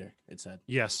 7 or later, it said.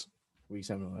 Yes. Week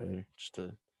 7 or later, just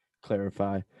to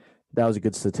clarify. That was a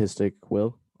good statistic,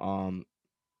 Will.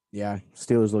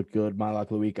 Steelers look good. My lock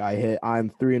of the week, I'm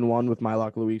 3-1 with my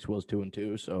lock of the week. Will's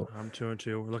 2-2, so I'm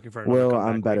 2-2. We're looking for Will,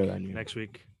 I'm better than you next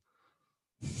week.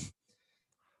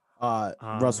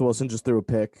 Russell Wilson just threw a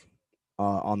pick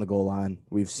on the goal line.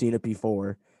 We've seen it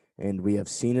before, and we have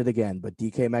seen it again. But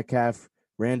DK Metcalf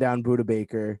ran down Budda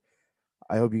Baker.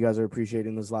 I hope you guys are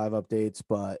appreciating those live updates.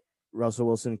 But Russell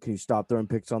Wilson, can you stop throwing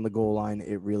picks on the goal line?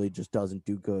 It really just doesn't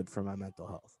do good for my mental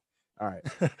health. All right.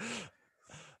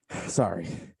 Sorry.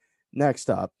 Next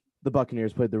up, the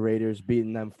Buccaneers played the Raiders,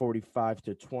 beating them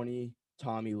 45-20.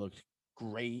 Tommy looked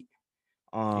great.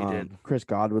 He did. Chris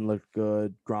Godwin looked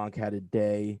good. Gronk had a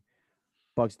day.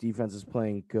 Bucs defense is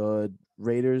playing good.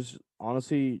 Raiders,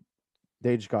 honestly,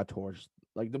 they just got torched.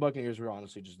 Like, the Buccaneers were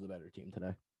honestly just the better team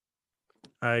today.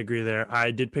 I agree there.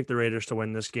 I did pick the Raiders to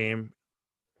win this game.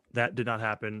 That did not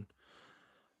happen.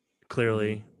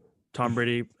 Clearly. Tom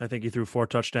Brady, I think he threw 4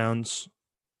 touchdowns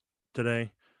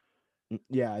today.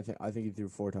 Yeah, I think he threw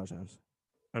 4 touchdowns.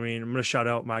 I mean, I'm going to shout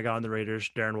out my guy on the Raiders,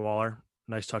 Darren Waller.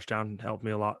 Nice touchdown. Helped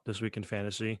me a lot this week in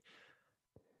fantasy.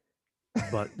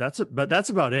 But that's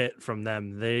about it from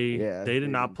them. They did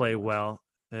not play well.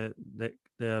 The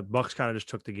Bucs kind of just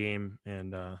took the game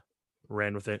and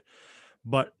ran with it.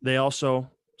 But they also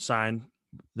signed.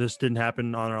 This didn't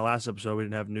happen on our last episode. We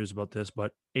didn't have news about this,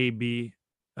 but AB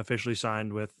officially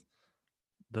signed with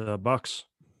the Bucs.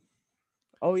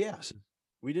 Oh yeah.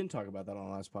 We didn't talk about that on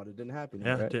the last pod. It didn't happen.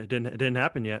 Yeah, right? it didn't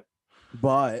happen yet.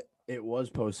 But it was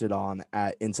posted on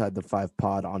at Inside the 5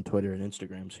 Pod on Twitter and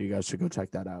Instagram, so you guys should go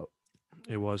check that out.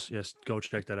 It was, yes. Go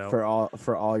check that out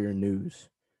for all your news.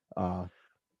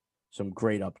 Some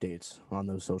great updates on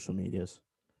those social medias.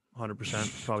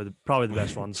 100%. Probably the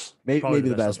best ones. Maybe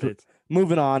the best. Updates.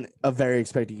 Moving on, a very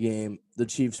expected game. The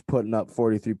Chiefs putting up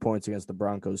 43 points against the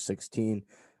Broncos 16.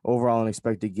 Overall, an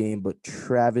expected game, but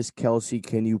Travis Kelce,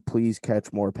 can you please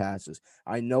catch more passes?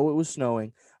 I know it was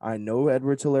snowing. I know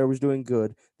Edwards-Helaire was doing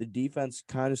good. The defense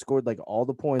kind of scored like all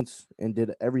the points and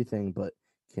did everything, but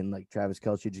can like Travis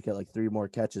Kelce just get like 3 more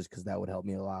catches? Because that would help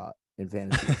me a lot in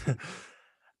fantasy.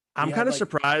 I'm kind of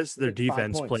surprised their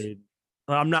defense played.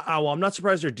 I'm not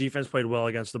surprised their defense played well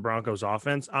against the Broncos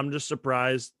offense. I'm just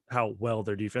surprised how well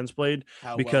their defense played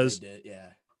because well they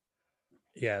did,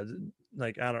 yeah,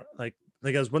 like I don't like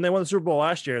because when they won the Super Bowl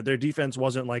last year, their defense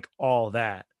wasn't like all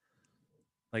that.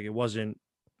 Like it wasn't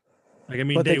like I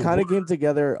mean, but they kind of came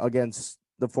together against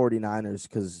the 49ers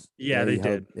because they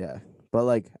did. Yeah, but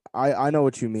like I know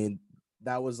what you mean.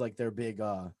 That was like their big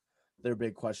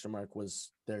question mark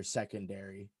was their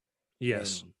secondary.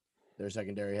 Yes. And their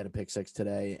secondary had a pick 6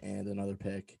 today and another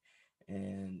pick,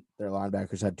 and their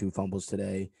linebackers had 2 fumbles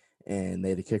today, and they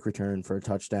had a kick return for a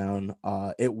touchdown.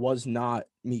 It was not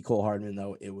Mecole Hardman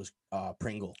though; it was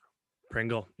Pringle.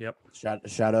 Pringle, yep.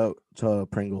 Shout out to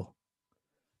Pringle.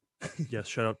 Yes,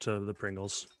 shout out to the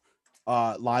Pringles.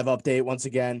 Live update once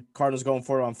again. Cardinals going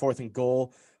for it on 4th and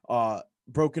goal.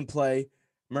 Broken play.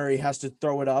 Murray has to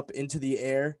throw it up into the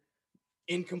air.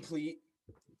 Incomplete.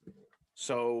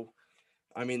 So,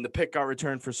 I mean, the pick got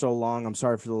returned for so long. I'm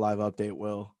sorry for the live update,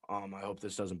 Will. I hope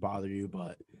this doesn't bother you,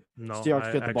 but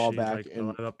Seahawks get the ball back. And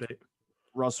live update.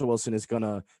 Russell Wilson is going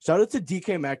to – shout out to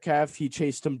DK Metcalf. He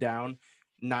chased him down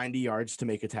 90 yards to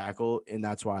make a tackle, and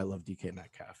that's why I love DK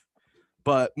Metcalf.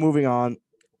 But moving on,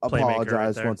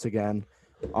 apologize right once again.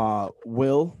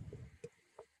 Will,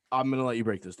 I'm going to let you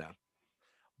break this down.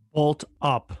 Bolt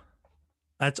up.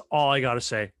 That's all I got to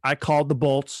say. I called the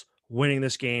Bolts winning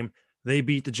this game. They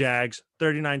beat the Jags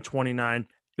 39-29.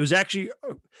 It was actually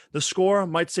the score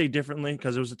might say differently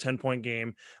because it was a 10-point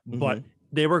game, but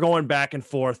they were going back and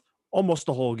forth almost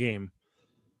the whole game.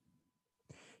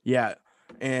 Yeah,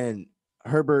 and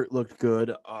Herbert looked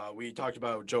good. We talked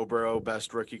about Joe Burrow,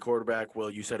 best rookie quarterback. Will,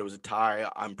 you said it was a tie.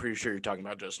 I'm pretty sure you're talking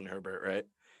about Justin Herbert, right?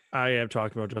 I am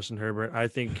talking about Justin Herbert. I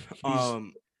think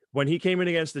when he came in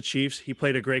against the Chiefs, he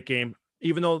played a great game.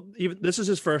 Even though this is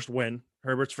his first win,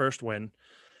 Herbert's first win.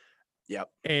 Yep.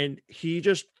 And he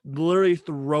just literally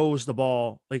throws the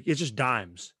ball like it's just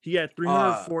dimes. He had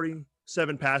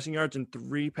 347 passing yards and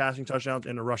 3 passing touchdowns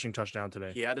and a rushing touchdown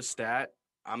today. He had a stat.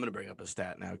 I'm going to bring up a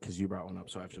stat now because you brought one up,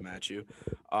 so I have to match you.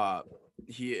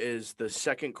 He is the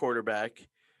second quarterback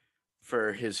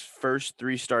for his first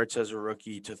 3 starts as a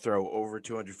rookie to throw over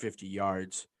 250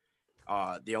 yards.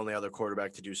 The only other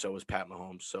quarterback to do so was Pat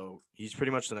Mahomes. So he's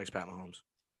pretty much the next Pat Mahomes.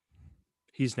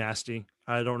 He's nasty.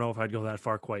 I don't know if I'd go that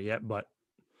far quite yet, but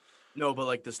no, but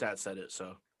like the stats said it.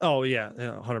 So 100%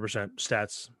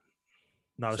 stats.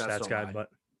 Not a stats guy, but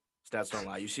stats don't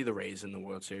lie. You see the Rays in the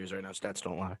World Series right now. Stats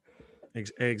don't lie.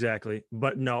 Exactly.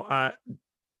 But no,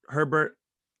 Herbert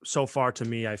so far to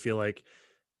me, I feel like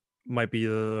might be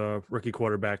the rookie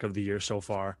quarterback of the year so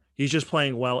far. He's just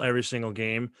playing well every single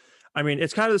game. I mean,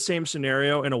 it's kind of the same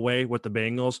scenario in a way with the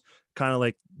Bengals. Kind of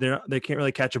like they can't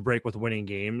really catch a break with winning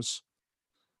games.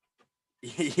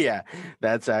 Yeah,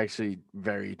 that's actually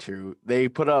very true. They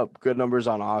put up good numbers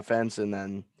on offense, and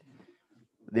then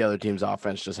the other team's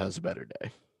offense just has a better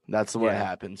day. That's what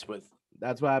happens with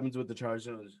the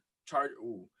Chargers.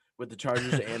 With the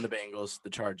Chargers and the Bengals, the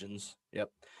Chargers.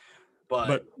 Yep.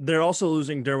 But they're also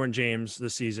losing Derwin James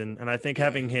this season, and I think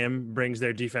having him brings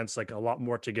their defense like a lot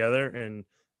more together. And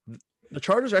the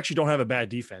Chargers actually don't have a bad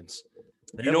defense.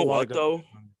 You know what though?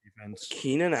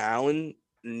 Keenan Allen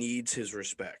needs his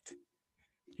respect.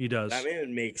 He does. That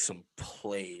man makes some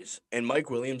plays. And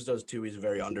Mike Williams does too. He's a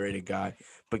very underrated guy.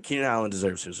 But Keenan Allen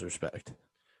deserves his respect.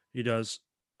 He does.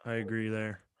 I agree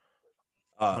there.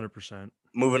 100%.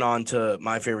 Moving on to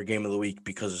my favorite game of the week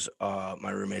because my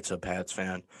roommate's a Pats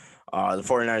fan. The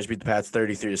 49ers beat the Pats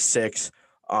 33-6.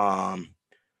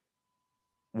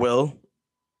 Will,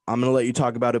 I'm going to let you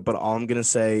talk about it, but all I'm going to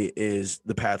say is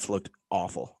the Pats looked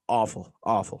awful. Awful.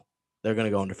 Awful. They're going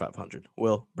to go under 500.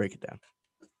 Will, break it down.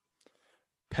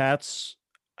 Pats,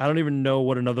 I don't even know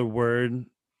what another word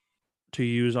to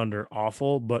use under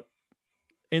awful, but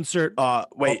insert.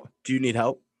 Wait, do you need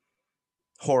help?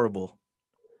 Horrible.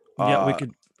 Yeah, we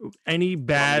could. Any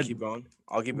bad.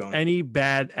 I'll keep going. Any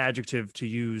bad adjective to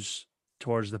use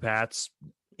towards the Pats.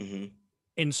 Mm-hmm.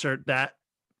 Insert that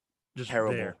just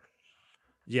Terrible. there.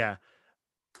 Yeah.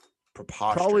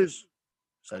 Preposterous.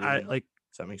 Probably,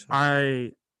 Does that make sense?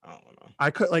 I don't know.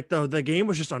 I could like the game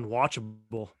was just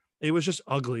unwatchable. It was just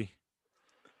ugly.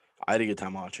 I had a good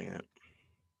time watching it.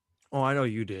 Oh, I know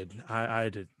you did. I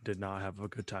did not have a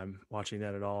good time watching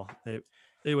that at all.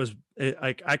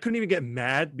 I couldn't even get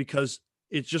mad because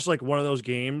it's just like one of those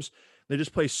games. They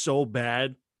just play so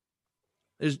bad.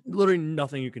 There's literally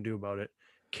nothing you can do about it.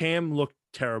 Cam looked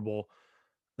terrible.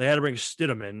 They had to bring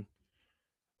Stidham in.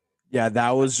 Yeah, that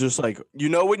was just like,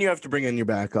 when you have to bring in your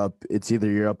backup, it's either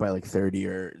you're up by like 30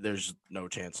 or there's no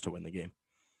chance to win the game.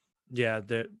 Yeah,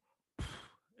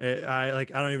 I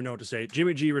don't even know what to say.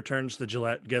 Jimmy G returns to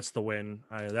Gillette, gets the win.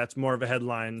 That's more of a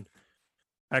headline.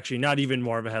 Actually, not even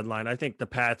more of a headline. I think the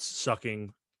Pats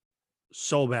sucking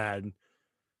so bad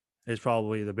is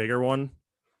probably the bigger one.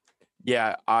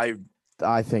 Yeah, I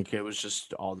think it was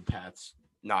just all the Pats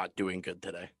not doing good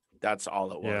today. That's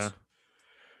all it was. Yeah.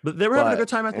 But they were having a good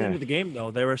time at the end of the game, though.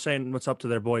 They were saying what's up to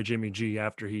their boy Jimmy G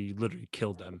after he literally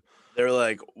killed them. They were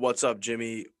like, "What's up,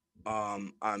 Jimmy?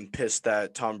 I'm pissed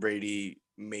that Tom Brady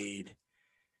made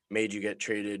you get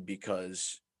traded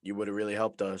because you would have really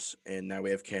helped us, and now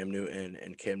we have Cam Newton,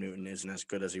 and Cam Newton isn't as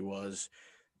good as he was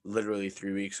literally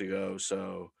 3 weeks ago.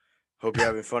 So hope you're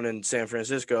having fun in San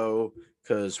Francisco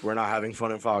because we're not having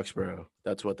fun in Foxborough."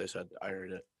 That's what they said. I heard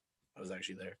it. I was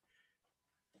actually there.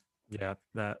 Yeah,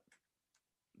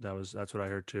 that's what I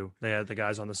heard too. They had the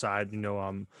guys on the side,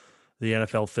 the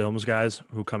NFL Films guys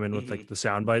who come in with like the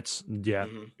sound bites. Yeah,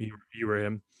 you were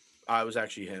him. I was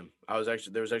actually him.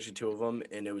 There was actually two of them,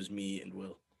 and it was me and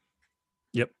Will.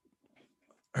 Yep.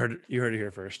 You heard it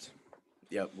here first.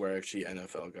 Yep, we're actually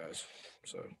NFL guys,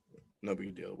 so no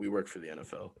big deal. We work for the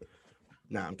NFL.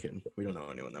 Nah, I'm kidding. We don't know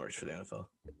anyone that works for the NFL.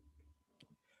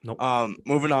 Nope.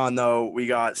 Moving on though, we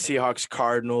got Seahawks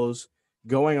Cardinals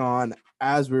going on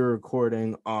as we were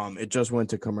recording. It just went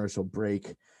to commercial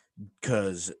break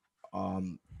because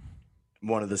one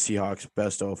of the Seahawks'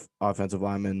 best offensive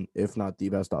linemen, if not the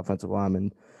best offensive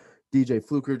lineman, DJ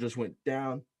Fluker, just went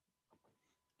down.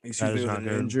 With an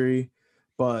injury.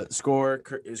 But score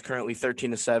is currently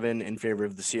 13-7 in favor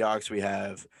of the Seahawks. We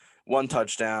have one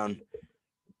touchdown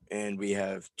and we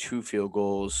have 2 field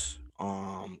goals.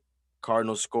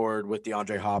 Cardinals scored with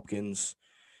DeAndre Hopkins,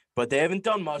 but they haven't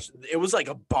done much. It was like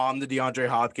a bomb to DeAndre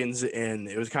Hopkins, and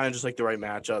it was kind of just like the right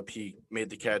matchup. He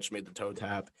made the catch, made the toe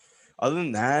tap. Other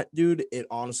than that, dude, it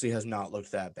honestly has not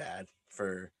looked that bad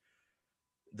for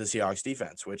the Seahawks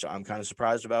defense, which I'm kind of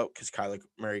surprised about because Kyler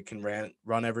Murray can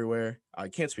run everywhere. I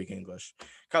can't speak English.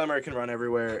 Kyler Murray can run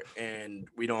everywhere, and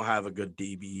we don't have a good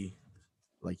DB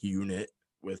unit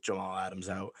with Jamal Adams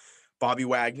out. Bobby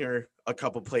Wagner, a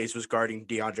couple plays, was guarding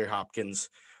DeAndre Hopkins.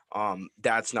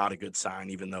 That's not a good sign,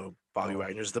 even though Bobby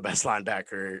Wagner is the best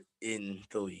linebacker in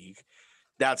the league.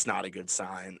 That's not a good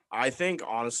sign. I think,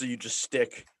 honestly, you just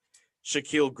stick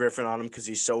Shaquille Griffin on him because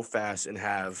he's so fast and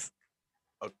have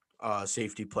a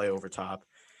safety play over top.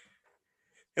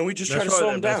 And we just try to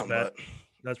slow him down. But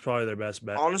that's probably their best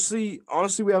bet. Honestly,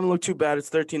 we haven't looked too bad.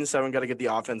 It's 13-7. Got to get the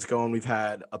offense going. We've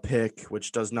had a pick,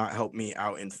 which does not help me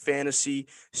out in fantasy.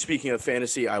 Speaking of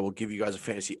fantasy, I will give you guys a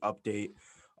fantasy update.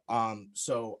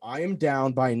 So I am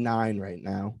down by 9 right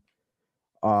now,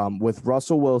 with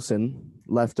Russell Wilson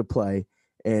left to play,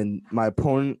 and my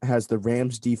opponent has the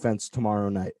Rams defense tomorrow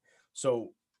night.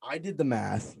 So I did the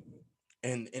math,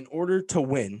 and in order to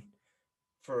win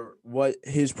for what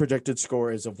his projected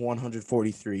score is of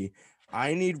 143,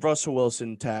 I need Russell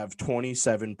Wilson to have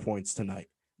 27 points tonight.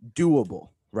 Doable,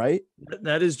 right?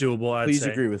 That is doable. Please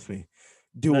agree with me.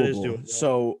 Doable. That is doable.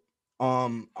 So,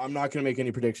 I'm not going to make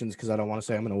any predictions because I don't want to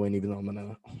say I'm going to win, even though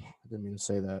I didn't mean to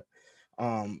say that.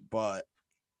 But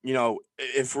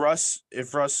if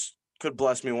Russ could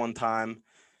bless me one time,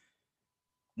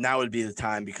 now would be the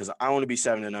time because I want to be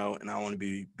 7-0 and I want to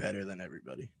be better than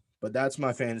everybody. But that's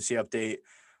my fantasy update.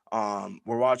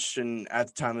 We're watching at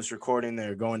the time of this recording.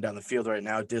 They're going down the field right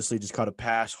now. Disley just caught a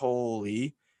pass.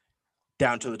 Holy,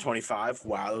 down to the 25.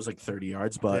 Wow, that was like 30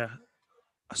 yards. But yeah.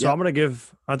 So I'm going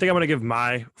to give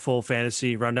my full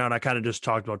fantasy rundown. I kind of just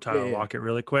talked about Tyler Lockett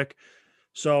really quick.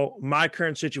 So my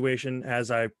current situation,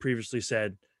 as I previously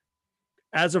said,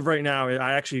 as of right now,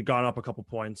 I actually gone up a couple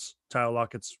points. Tyler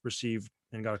Lockett's received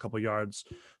and got a couple yards.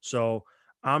 So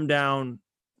I'm down.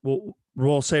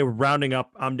 We'll say rounding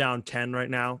up, I'm down 10 right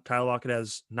now. Tyler Lockett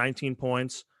has 19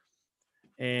 points,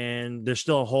 and there's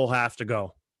still a whole half to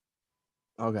go.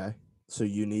 Okay. So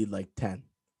you need like 10.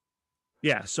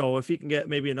 Yeah. So if he can get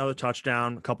maybe another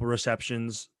touchdown, a couple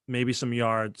receptions, maybe some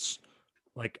yards,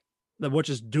 which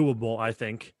is doable, I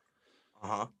think.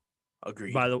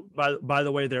 Agreed. By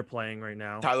the way they're playing right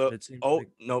now. Tyler.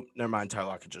 Nope. Never mind. Tyler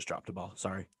Lockett just dropped the ball.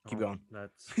 Sorry. Keep going.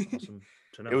 That's awesome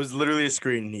to know. It was literally a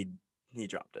screen. And he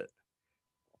dropped it.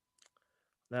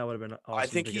 That would have been awesome. I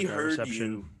think he heard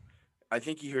you. I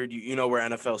think he heard you. You know, we're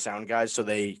NFL sound guys, so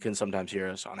they can sometimes hear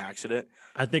us on accident.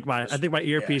 I think my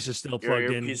earpiece is still plugged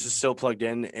in. Your earpiece is still plugged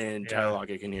in, and Tyler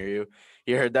Lockett can hear you.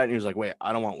 He heard that, and he was like, "Wait,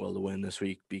 I don't want Will to win this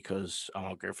week because I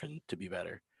want Griffin to be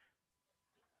better."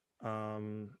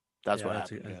 That's what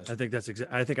happened. I think that's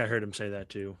I think I heard him say that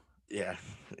too. Yeah,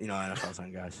 you know, NFL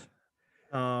sound guys.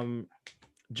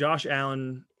 Josh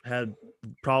Allen had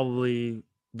probably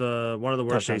one of the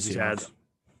worst days he's had.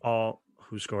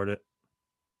 Who scored it?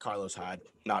 Carlos Hyde,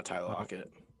 not Tyler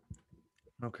Lockett.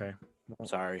 Okay. Well,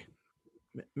 sorry.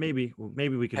 Maybe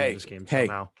we can win this game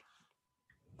somehow.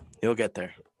 He'll get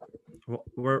there.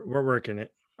 We're working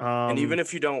it. And even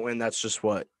if you don't win, that's just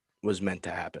what was meant to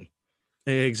happen.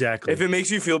 Exactly. If it makes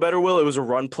you feel better, Will, it was a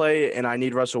run play, and I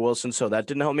need Russell Wilson, so that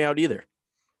didn't help me out either.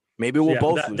 Maybe we'll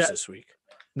both lose this week.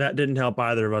 That didn't help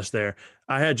either of us there.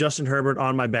 I had Justin Herbert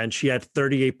on my bench. He had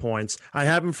 38 points. I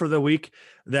have him for the week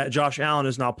that Josh Allen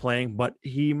is not playing, but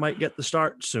he might get the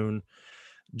start soon.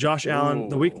 Josh Allen,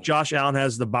 the week Josh Allen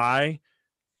has the bye,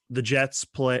 the Jets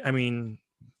play. I mean,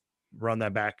 run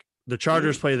that back. The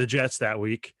Chargers play the Jets that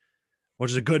week,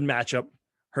 which is a good matchup.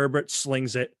 Herbert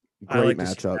slings it. Great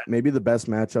matchup. Maybe the best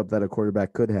matchup that a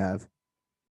quarterback could have.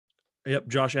 Yep,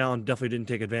 Josh Allen definitely didn't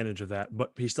take advantage of that,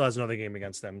 but he still has another game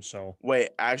against them. So wait,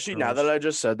 actually, now that I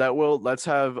just said that, Will, let's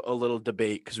have a little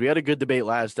debate because we had a good debate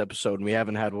last episode and we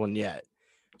haven't had one yet.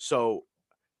 So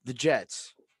the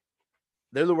Jets,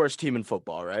 they're the worst team in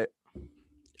football, right?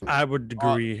 I would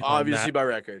agree. Obviously, by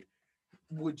record.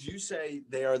 Would you say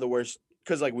they are the worst?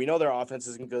 Because we know their offense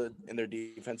isn't good and their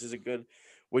defense isn't good.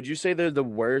 Would you say they're the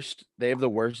worst? They have the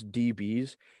worst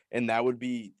DBs, and that would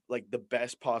be the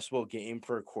best possible game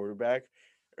for a quarterback?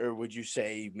 Or would you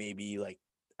say maybe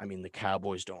the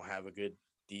Cowboys don't have a good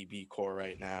DB core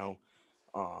right now.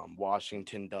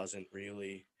 Washington doesn't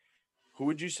really. Who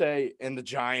would you say? And the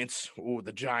Giants? Ooh,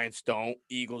 the Giants don't.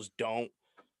 Eagles don't,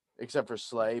 except for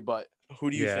Slay. But who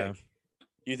do you think?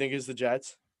 You think it's the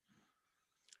Jets?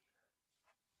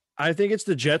 I think it's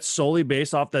the Jets solely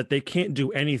based off that they can't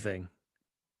do anything.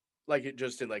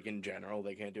 In general,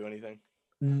 they can't do anything.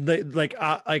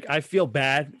 I feel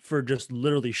bad for just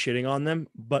literally shitting on them,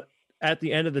 but at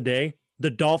the end of the day, the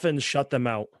Dolphins shut them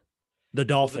out. The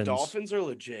Dolphins. The Dolphins are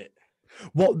legit.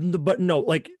 Well, but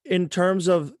no, in terms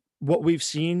of what we've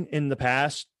seen in the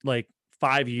past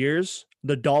 5 years,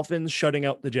 the Dolphins shutting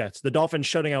out the Jets, the Dolphins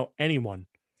shutting out anyone.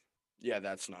 Yeah,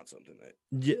 that's not something that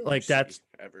that's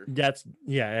ever. That's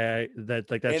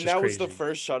that's and just that crazy. Was the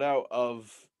first shutout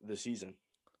of the season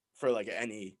for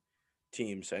any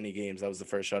teams, any games. That was the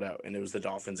first shutout, and it was the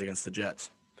Dolphins against the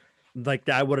Jets.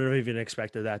 I wouldn't have even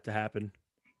expected that to happen.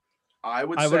 I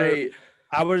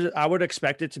would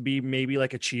expect it to be maybe a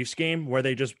Chiefs game where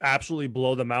they just absolutely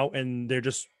blow them out, and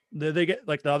they get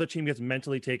the other team gets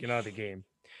mentally taken out of the game.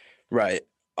 Right.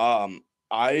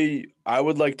 I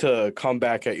would like to come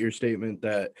back at your statement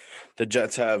that the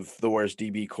Jets have the worst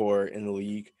DB core in the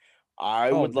league.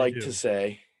 I would like to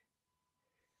say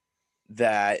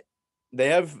that they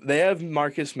have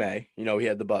Marcus May. He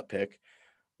had the butt pick.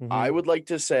 Mm-hmm. I would like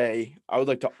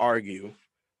to argue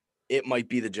it might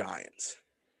be the Giants.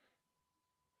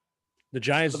 The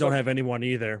Giants don't have anyone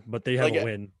either, but they have a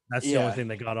win. That's the only thing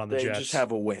they got on the Jets. They just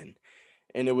have a win.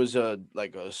 And it was a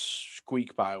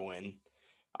squeak by win.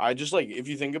 I just if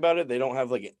you think about it, they don't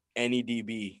have any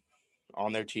DB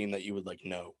on their team that you would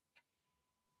know.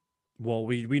 Well,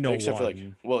 we know except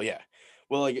one.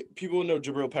 For people know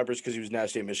Jabril Peppers because he was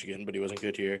nasty at Michigan, but he wasn't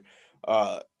good here.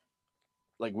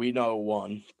 We know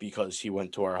one because he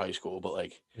went to our high school,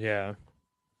 but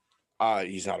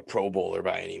he's not a Pro Bowler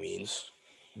by any means.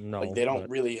 No, they don't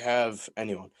really have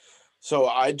anyone. So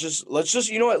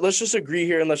let's just agree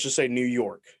here and let's just say New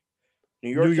York.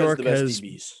 New York has the best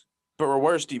DBs. But we're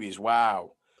worse DBs.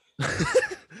 Wow.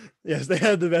 Yes, they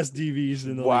have the best DBs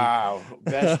in the league. Wow.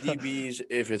 Best DBs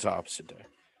if it's opposite day.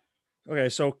 Okay,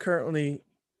 so currently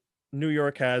New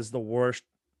York has the worst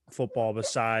football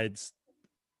besides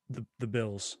the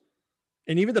Bills.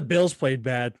 And even the Bills played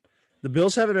bad. The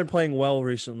Bills haven't been playing well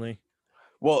recently.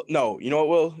 Well, no. You know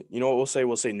what we'll say?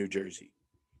 We'll say New Jersey.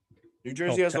 New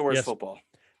Jersey has the worst football.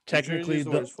 Technically,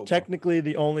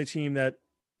 the only team that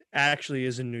actually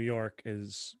is in New York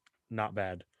is not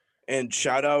bad. And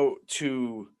shout out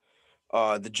to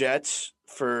the Jets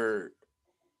for,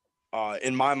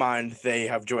 in my mind, they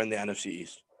have joined the NFC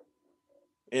East.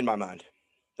 In my mind,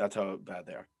 that's how bad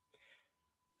they are.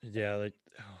 Yeah,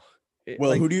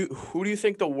 who do you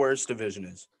think the worst division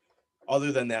is?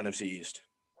 other than the NFC East,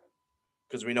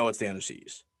 because we know it's the NFC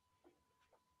East.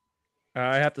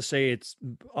 I have to say it's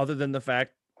other than the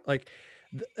fact like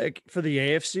for the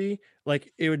AFC,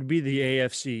 like it would be the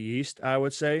AFC East, I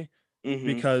would say,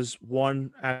 because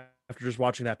one, after just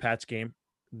watching that Pats game,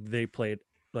 they played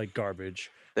like garbage.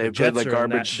 They The played Jets like are in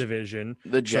that garbage. division.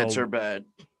 The Jets so, are bad.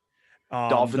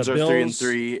 Dolphins are Bills,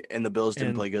 3-3, and the Bills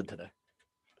didn't play good today.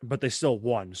 but they still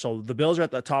won. So the Bills are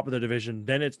at the top of the division.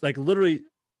 Then it's like literally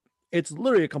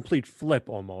a complete flip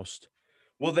almost.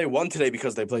 Well, they won today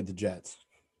because they played the Jets.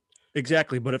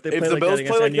 Exactly, but if they play the like Bills that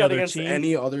play against like any that other against team,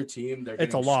 any other team, they're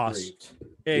it's a getting loss. scraped.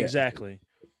 Exactly.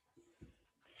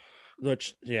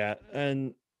 Which, yeah,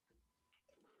 and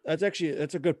that's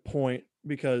a good point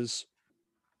because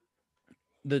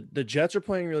the Jets are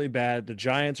playing really bad, the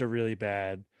Giants are really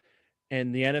bad,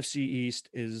 and the NFC East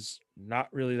is not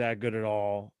really that good at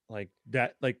all. Like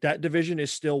that division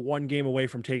is still one game away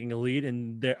from taking a lead,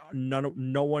 and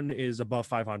no one is above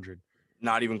 500.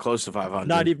 Not even close to 500.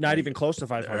 Not even close to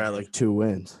 500. They're at like 2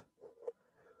 wins.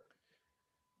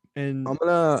 And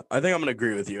I think I'm gonna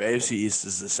agree with you. AFC East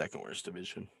is the second worst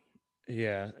division.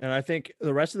 Yeah, and I think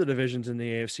the rest of the divisions in the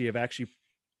AFC have actually.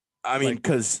 I mean,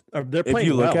 because they're playing if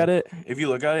you look well. at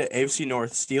it, AFC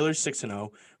North, Steelers 6-0,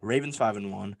 Ravens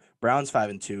 5-1, Browns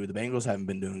 5-2. The Bengals haven't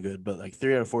been doing good, but like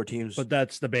 3 out of 4 teams. But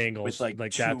that's the Bengals with like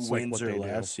 2 that's wins like what or they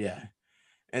less. do. Yeah,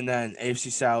 and then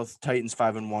AFC South, Titans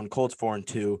 5-1, Colts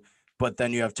 4-2. But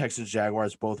then you have Texans,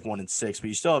 Jaguars both 1-6. But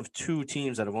you still have 2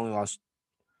 teams that have only lost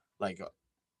like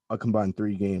a combined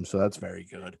 3 games, so that's very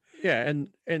good. Yeah,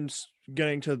 and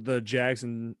getting to the Jags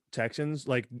and Texans,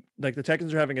 like the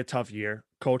Texans are having a tough year.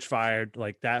 Coach fired,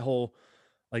 like that whole,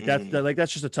 like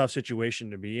that's just a tough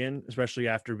situation to be in, especially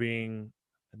after being.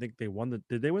 I think they won the.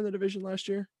 Did they win the division last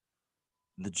year?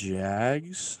 The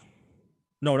Jags?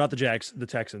 No, not the Jags. The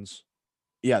Texans.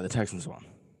 Yeah, the Texans won.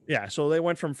 Yeah, so they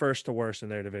went from first to worst in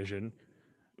their division,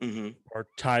 or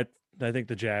tied. I think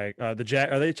the are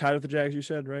they tied with the Jags? You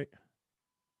said right.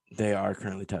 They are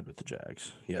currently tied with the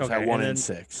Jags. Yes, okay, at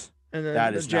 1-6. And then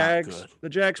that the is Jags, not good. The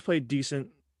Jags played decent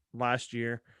last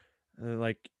year.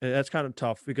 Like that's kind of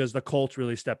tough because the Colts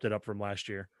really stepped it up from last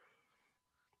year.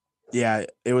 Yeah,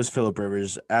 it was Phillip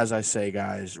Rivers. As I say,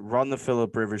 guys, run the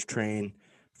Phillip Rivers train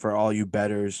for all you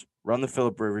bettors. Run the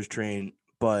Phillip Rivers train,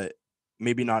 but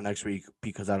maybe not next week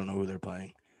because I don't know who they're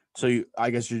playing. So I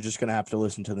guess you're just gonna have to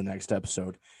listen to the next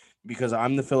episode because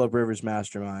I'm the Phillip Rivers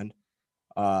mastermind.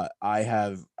 I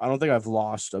don't think I've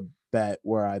lost a bet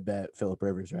where I bet Phillip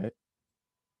Rivers, right?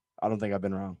 I don't think I've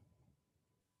been wrong.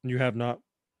 You have not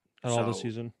at all this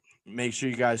season. Make sure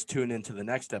you guys tune into the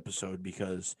next episode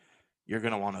because you're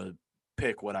going to want to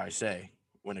pick what I say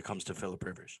when it comes to Phillip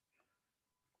Rivers.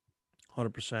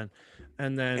 100%.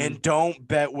 And don't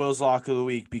bet Will's Lock of the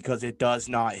Week because it does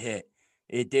not hit.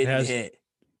 It didn't hit.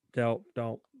 Don't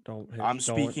hit. I'm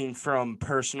speaking from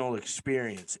personal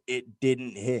experience. It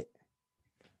didn't hit.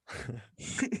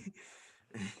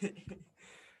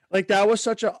 Like that was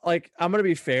such a I'm gonna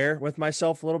be fair with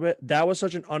myself a little bit. That was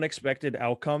such an unexpected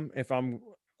outcome. If I'm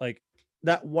like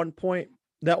that one point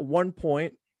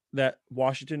that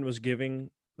Washington was giving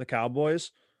the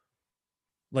Cowboys,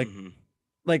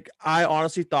 like I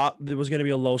honestly thought it was gonna be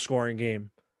a low scoring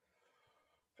game.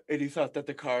 And you thought that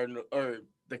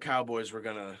the Cowboys were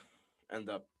gonna end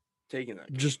up taking that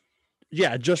game.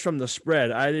 Just from the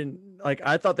spread.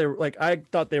 I thought they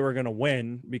were going to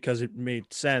win because it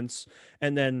made sense.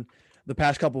 And then the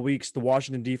past couple of weeks, the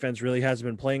Washington defense really hasn't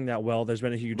been playing that well. There's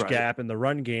been a huge gap in the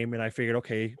run game. And I figured,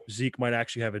 okay, Zeke might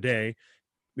actually have a day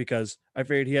because I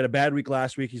figured he had a bad week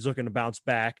last week. He's looking to bounce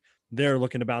back. They're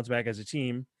looking to bounce back as a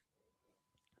team.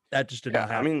 That just did not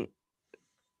happen. I mean,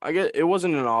 I get it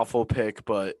wasn't an awful pick,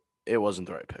 but it wasn't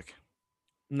the right pick.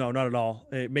 No, not at all.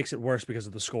 It makes it worse because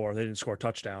of the score. They didn't score a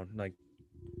touchdown.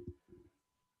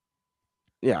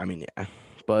 Yeah, I mean, yeah.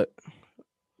 But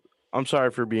I'm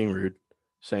sorry for being rude,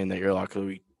 saying that your Lock of the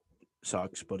Week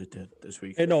sucks, but it did this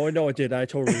week. No, it did. I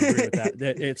totally agree with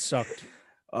that. It sucked.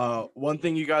 One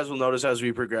thing you guys will notice as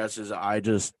we progress is I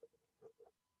just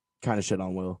kind of shit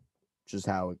on Will. Just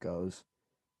how it goes.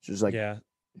 Just like,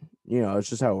 it's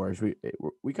just how it works.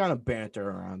 We kind of banter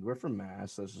around. We're from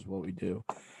Mass. This is what we do.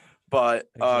 But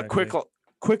quick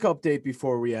update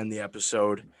before we end the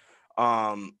episode.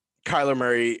 Kyler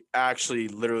Murray actually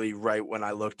literally right when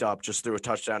I looked up just threw a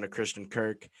touchdown to Christian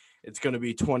Kirk. It's going to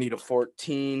be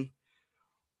 20-14.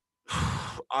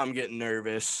 I'm getting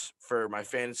nervous for my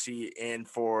fantasy and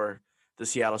for the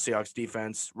Seattle Seahawks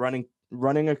defense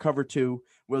running a cover 2.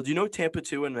 Will, do you know Tampa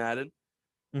 2 in Madden?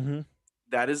 Mm-hmm.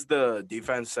 That is the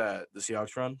defense that the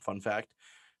Seahawks run. Fun fact.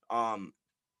 And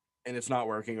it's not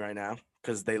working right now.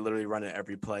 because they literally run it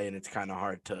every play, and it's kind of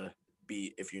hard to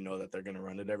beat if you know that they're going to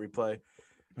run it every play.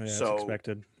 Yeah, so it's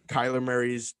expected. Kyler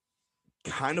Murray's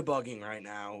kind of bugging right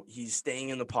now. He's staying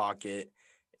in the pocket,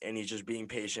 and he's just being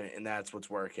patient, and that's what's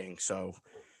working. So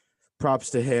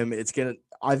props to him.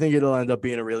 I think it'll end up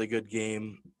being a really good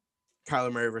game.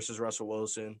 Kyler Murray versus Russell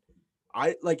Wilson.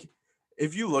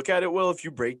 If you look at it, Will, if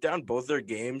you break down both their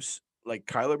games, like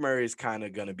Kyler Murray is kind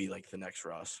of going to be like the next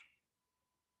Russ.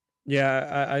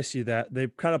 Yeah, I see that. They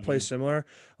kind of play similar.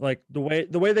 Like the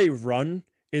way they run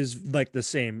is like the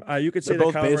same. You could say that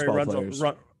Kyler Murray runs.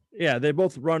 Yeah, they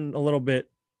both run a little bit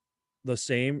the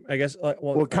same, I guess.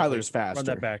 Kyler's faster. Run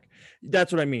that back.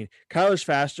 That's what I mean. Kyler's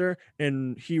faster,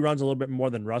 and he runs a little bit more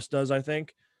than Russ does, I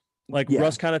think.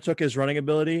 Russ kind of took his running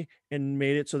ability and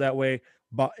made it so that way,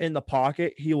 but in the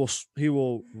pocket, he will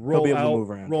roll out,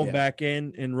 roll back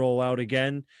in, and roll out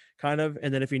again, kind of.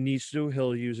 And then if he needs to,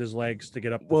 he'll use his legs to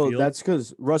get up the field. Well, that's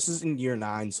because Russ is in year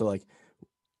 9, so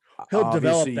he'll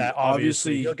develop that.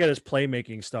 Obviously, he'll get his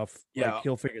playmaking stuff. Yeah,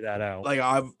 he'll figure that out.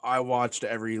 I watched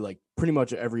pretty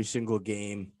much every single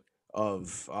game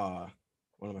of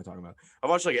what am I talking about? I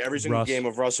watched every single game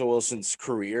of Russell Wilson's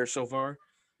career so far,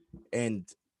 and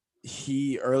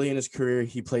he early in his career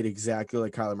he played exactly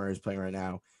like Kyler Murray is playing right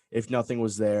now. If nothing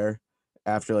was there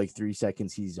after 3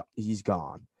 seconds, he's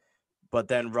gone. But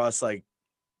then Russ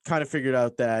kind of figured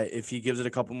out that if he gives it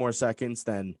a couple more seconds,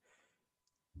 then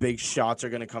big shots are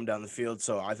going to come down the field.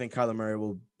 So I think Kyler Murray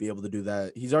will be able to do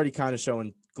that. He's already kind of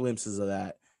showing glimpses of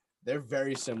that. They're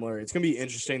very similar. It's going to be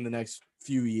interesting the next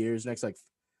few years.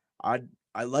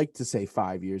 I like to say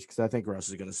 5 years because I think Russ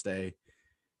is going to stay.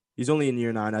 He's only in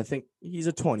year 9. I think he's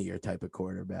a 20-year type of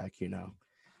quarterback,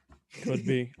 Could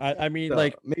be. I mean,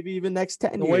 maybe even next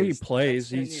 10 years. The way he plays,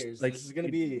 he's this is going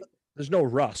to be. There's no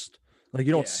rust.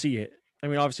 You don't see it. I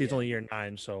mean, obviously it's only year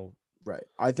 9, so. Right.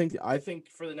 I think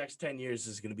for the next 10 years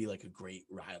is going to be a great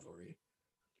rivalry.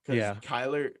 Because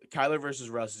Kyler versus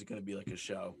Russ is going to be a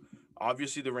show.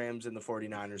 Obviously, the Rams and the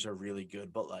 49ers are really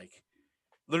good, but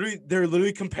they're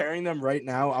literally comparing them right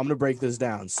now. I'm going to break this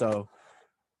down. So,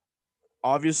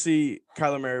 obviously,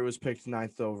 Kyler Murray was picked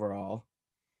 9th overall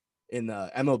in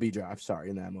the MLB draft. Sorry,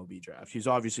 in the MLB draft. He's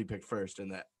obviously picked first in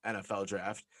the NFL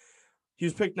draft. He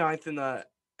was picked 9th in the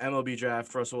MLB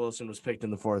draft. Russell Wilson was picked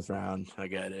in the 4th round. I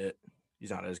get it.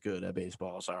 He's not as good at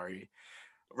baseball. Sorry.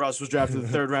 Russ was drafted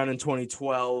in the 3rd round in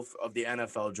 2012 of the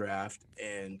NFL draft,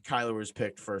 and Kyler was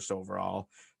picked 1st overall.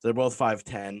 They're both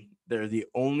 5'10". They're the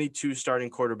only 2 starting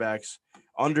quarterbacks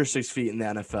under 6 feet in the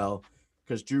NFL,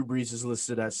 because Drew Brees is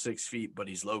listed at 6 feet, but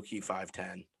he's low-key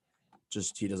 5'10".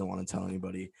 Just he doesn't want to tell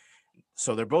anybody.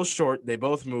 So they're both short. They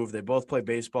both move. They both play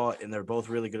baseball, and they're both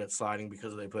really good at sliding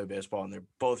because they play baseball, and they're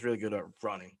both really good at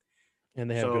running.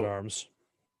 And they have good arms.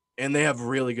 And they have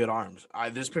really good arms.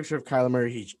 This picture of Kyler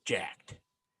Murray, he's jacked.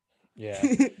 Yeah.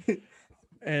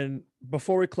 And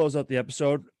before we close out the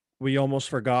episode, we almost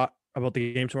forgot about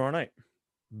the game tomorrow night.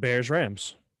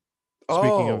 Bears-Rams.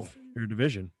 Speaking of your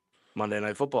division. Monday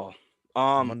Night Football.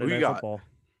 Football.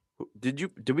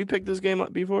 Did we pick this game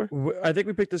up before? I think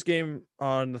we picked this game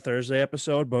on the Thursday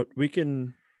episode, but we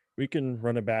can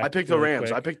run it back. I picked the Rams.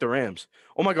 Quick. I picked the Rams.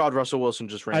 Oh my God, Russell Wilson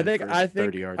just ran. I think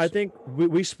 30 yards. I think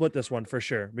we split this one for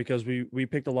sure because we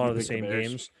picked a lot of the same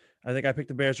games. I think I picked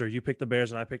the Bears, or you picked the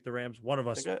Bears and I picked the Rams. One of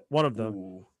us, one of them.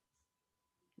 Ooh.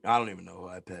 I don't even know who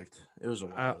I picked. It was a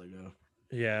while ago.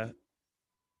 Yeah,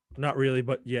 not really,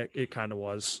 but yeah, it kind of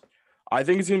was. I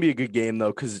think it's gonna be a good game though,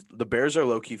 because the Bears are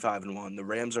low key 5-1. The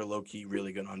Rams are low key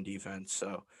really good on defense.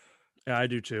 So yeah, I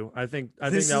do too. I think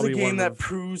this that'll is a be game that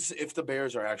proves if the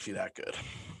Bears are actually that good.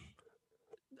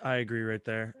 I agree right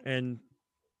there. And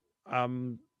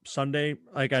Sunday,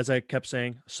 as I kept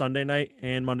saying, Sunday night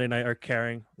and Monday night are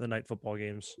carrying the night football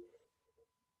games.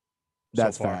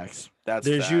 That's facts.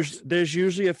 There's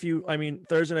usually a few. I mean,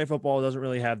 Thursday night football doesn't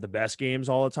really have the best games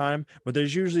all the time, but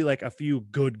there's usually a few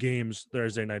good games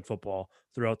Thursday night football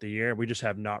throughout the year. We just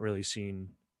have not really seen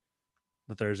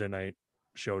the Thursday night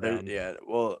showdown. Yeah.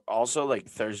 Well, also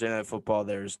Thursday night football.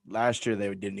 Last year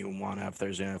they didn't even want to have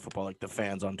Thursday night football. The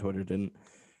fans on Twitter didn't.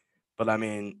 But I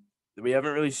mean, we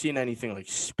haven't really seen anything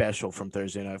special from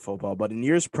Thursday night football. But in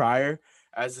years prior,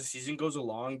 as the season goes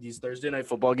along, these Thursday night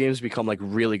football games become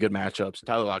really good matchups.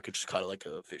 Tyler Lockett just caught a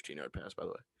 15-yard pass, by the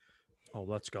way. Oh,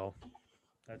 let's go.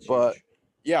 That's huge.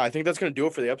 Yeah, I think that's gonna do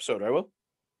it for the episode, right, Will?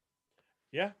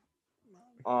 Yeah.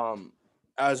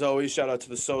 As always, shout out to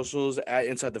the socials at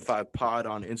Inside the 5 Pod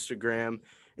on Instagram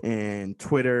and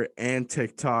Twitter and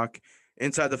TikTok.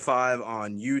 Inside the 5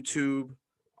 on YouTube.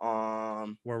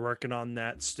 We're working on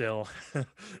that still.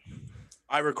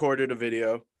 I recorded a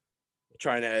video,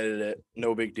 trying to edit it.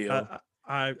 No big deal.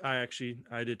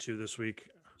 I did too this week.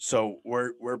 So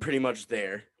we're pretty much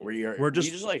there. We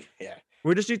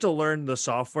just need to learn the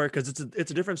software because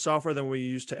it's a different software than we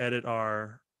use to edit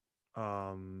our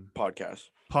podcast.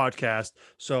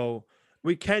 So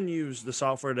we can use the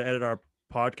software to edit our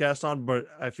podcast on, but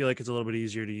I feel like it's a little bit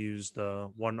easier to use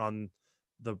the one on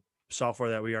the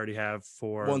software that we already have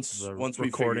for once recording.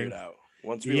 We figure it out.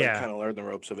 Once we kind of learn the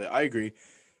ropes of it. I agree.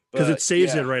 Because it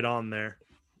saves it right on there.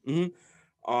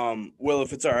 Mm-hmm. Well,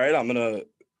 if it's all right, I'm gonna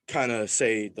kind of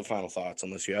say the final thoughts.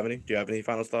 Unless you have any. Do you have any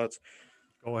final thoughts?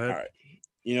 Go ahead. All right.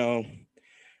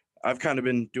 I've kind of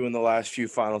been doing the last few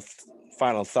final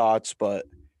thoughts, but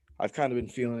I've kind of been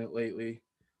feeling it lately.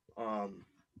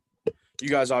 You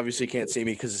guys obviously can't see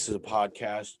me because this is a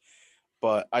podcast,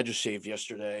 but I just shaved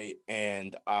yesterday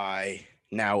and I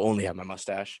now only have my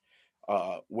mustache.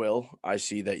 Will, I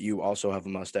see that you also have a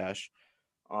mustache.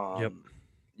 Yep.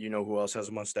 You know who else has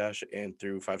a mustache and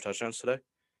threw 5 touchdowns today?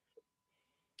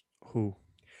 Who?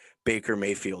 Baker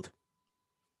Mayfield.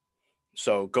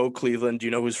 So go Cleveland. Do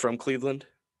you know who's from Cleveland?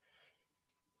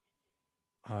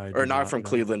 Or not from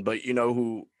Cleveland, but you know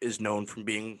who is known from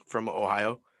being from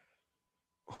Ohio?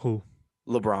 Who?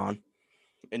 LeBron.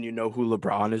 And you know who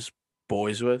LeBron is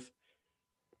boys with?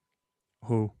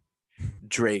 Who?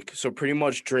 Drake. So pretty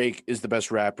much Drake is the best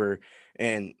rapper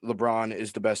and LeBron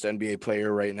is the best NBA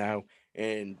player right now.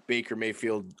 And Baker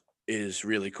Mayfield is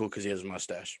really cool because he has a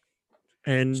mustache.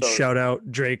 And shout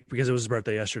out Drake because it was his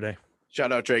birthday yesterday.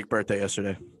 Shout out Drake, birthday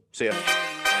yesterday. See ya.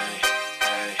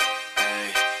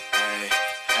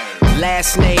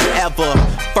 Last name ever,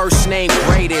 first name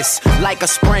greatest. Like a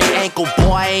sprained ankle,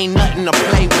 boy, ain't nothing to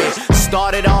play with.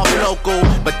 Started off local,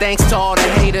 but thanks to all the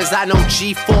haters, I know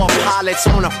G4 pilots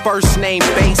on a first name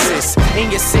basis.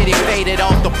 In your city, faded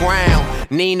off the brown.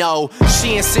 Nino,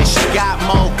 she insists she got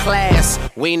more class.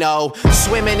 We know,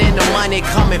 swimming in the money,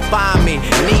 come and find me.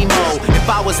 Nemo, if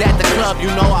I was at the club, you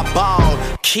know I balled.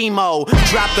 Chemo,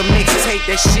 dropped the mixtape,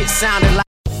 that shit sounded like.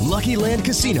 Lucky Land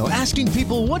Casino, asking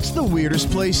people, what's the weirdest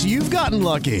place you've gotten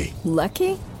lucky?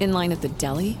 Lucky? In line at the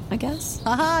deli, I guess?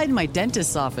 Aha, in my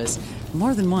dentist's office.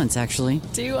 More than once, actually.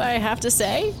 Do I have to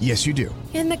say? Yes, you do.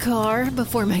 In the car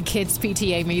before my kids'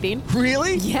 PTA meeting.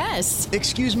 Really? Yes.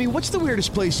 Excuse me, what's the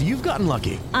weirdest place you've gotten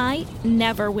lucky? I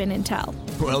never win and tell.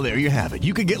 Well, there you have it.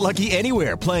 You can get lucky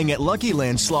anywhere, playing at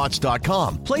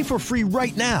LuckyLandSlots.com. Play for free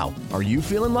right now. Are you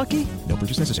feeling lucky? No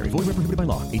purchase necessary. Void where prohibited by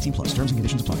law. 18+. Terms and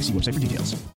conditions apply. See website for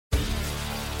details.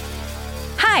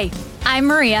 Hi, I'm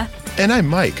Maria. And I'm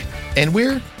Mike. And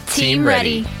we're Team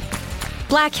Ready.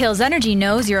 Black Hills Energy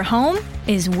knows your home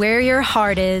is where your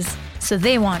heart is, so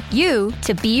they want you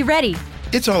to be ready.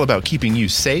 It's all about keeping you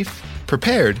safe,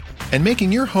 prepared, and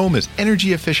making your home as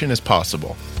energy efficient as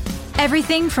possible.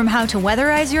 Everything from how to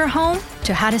weatherize your home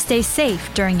to how to stay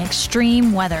safe during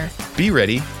extreme weather. Be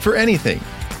ready for anything.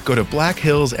 Go to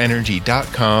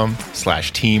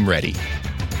blackhillsenergy.com/teamready.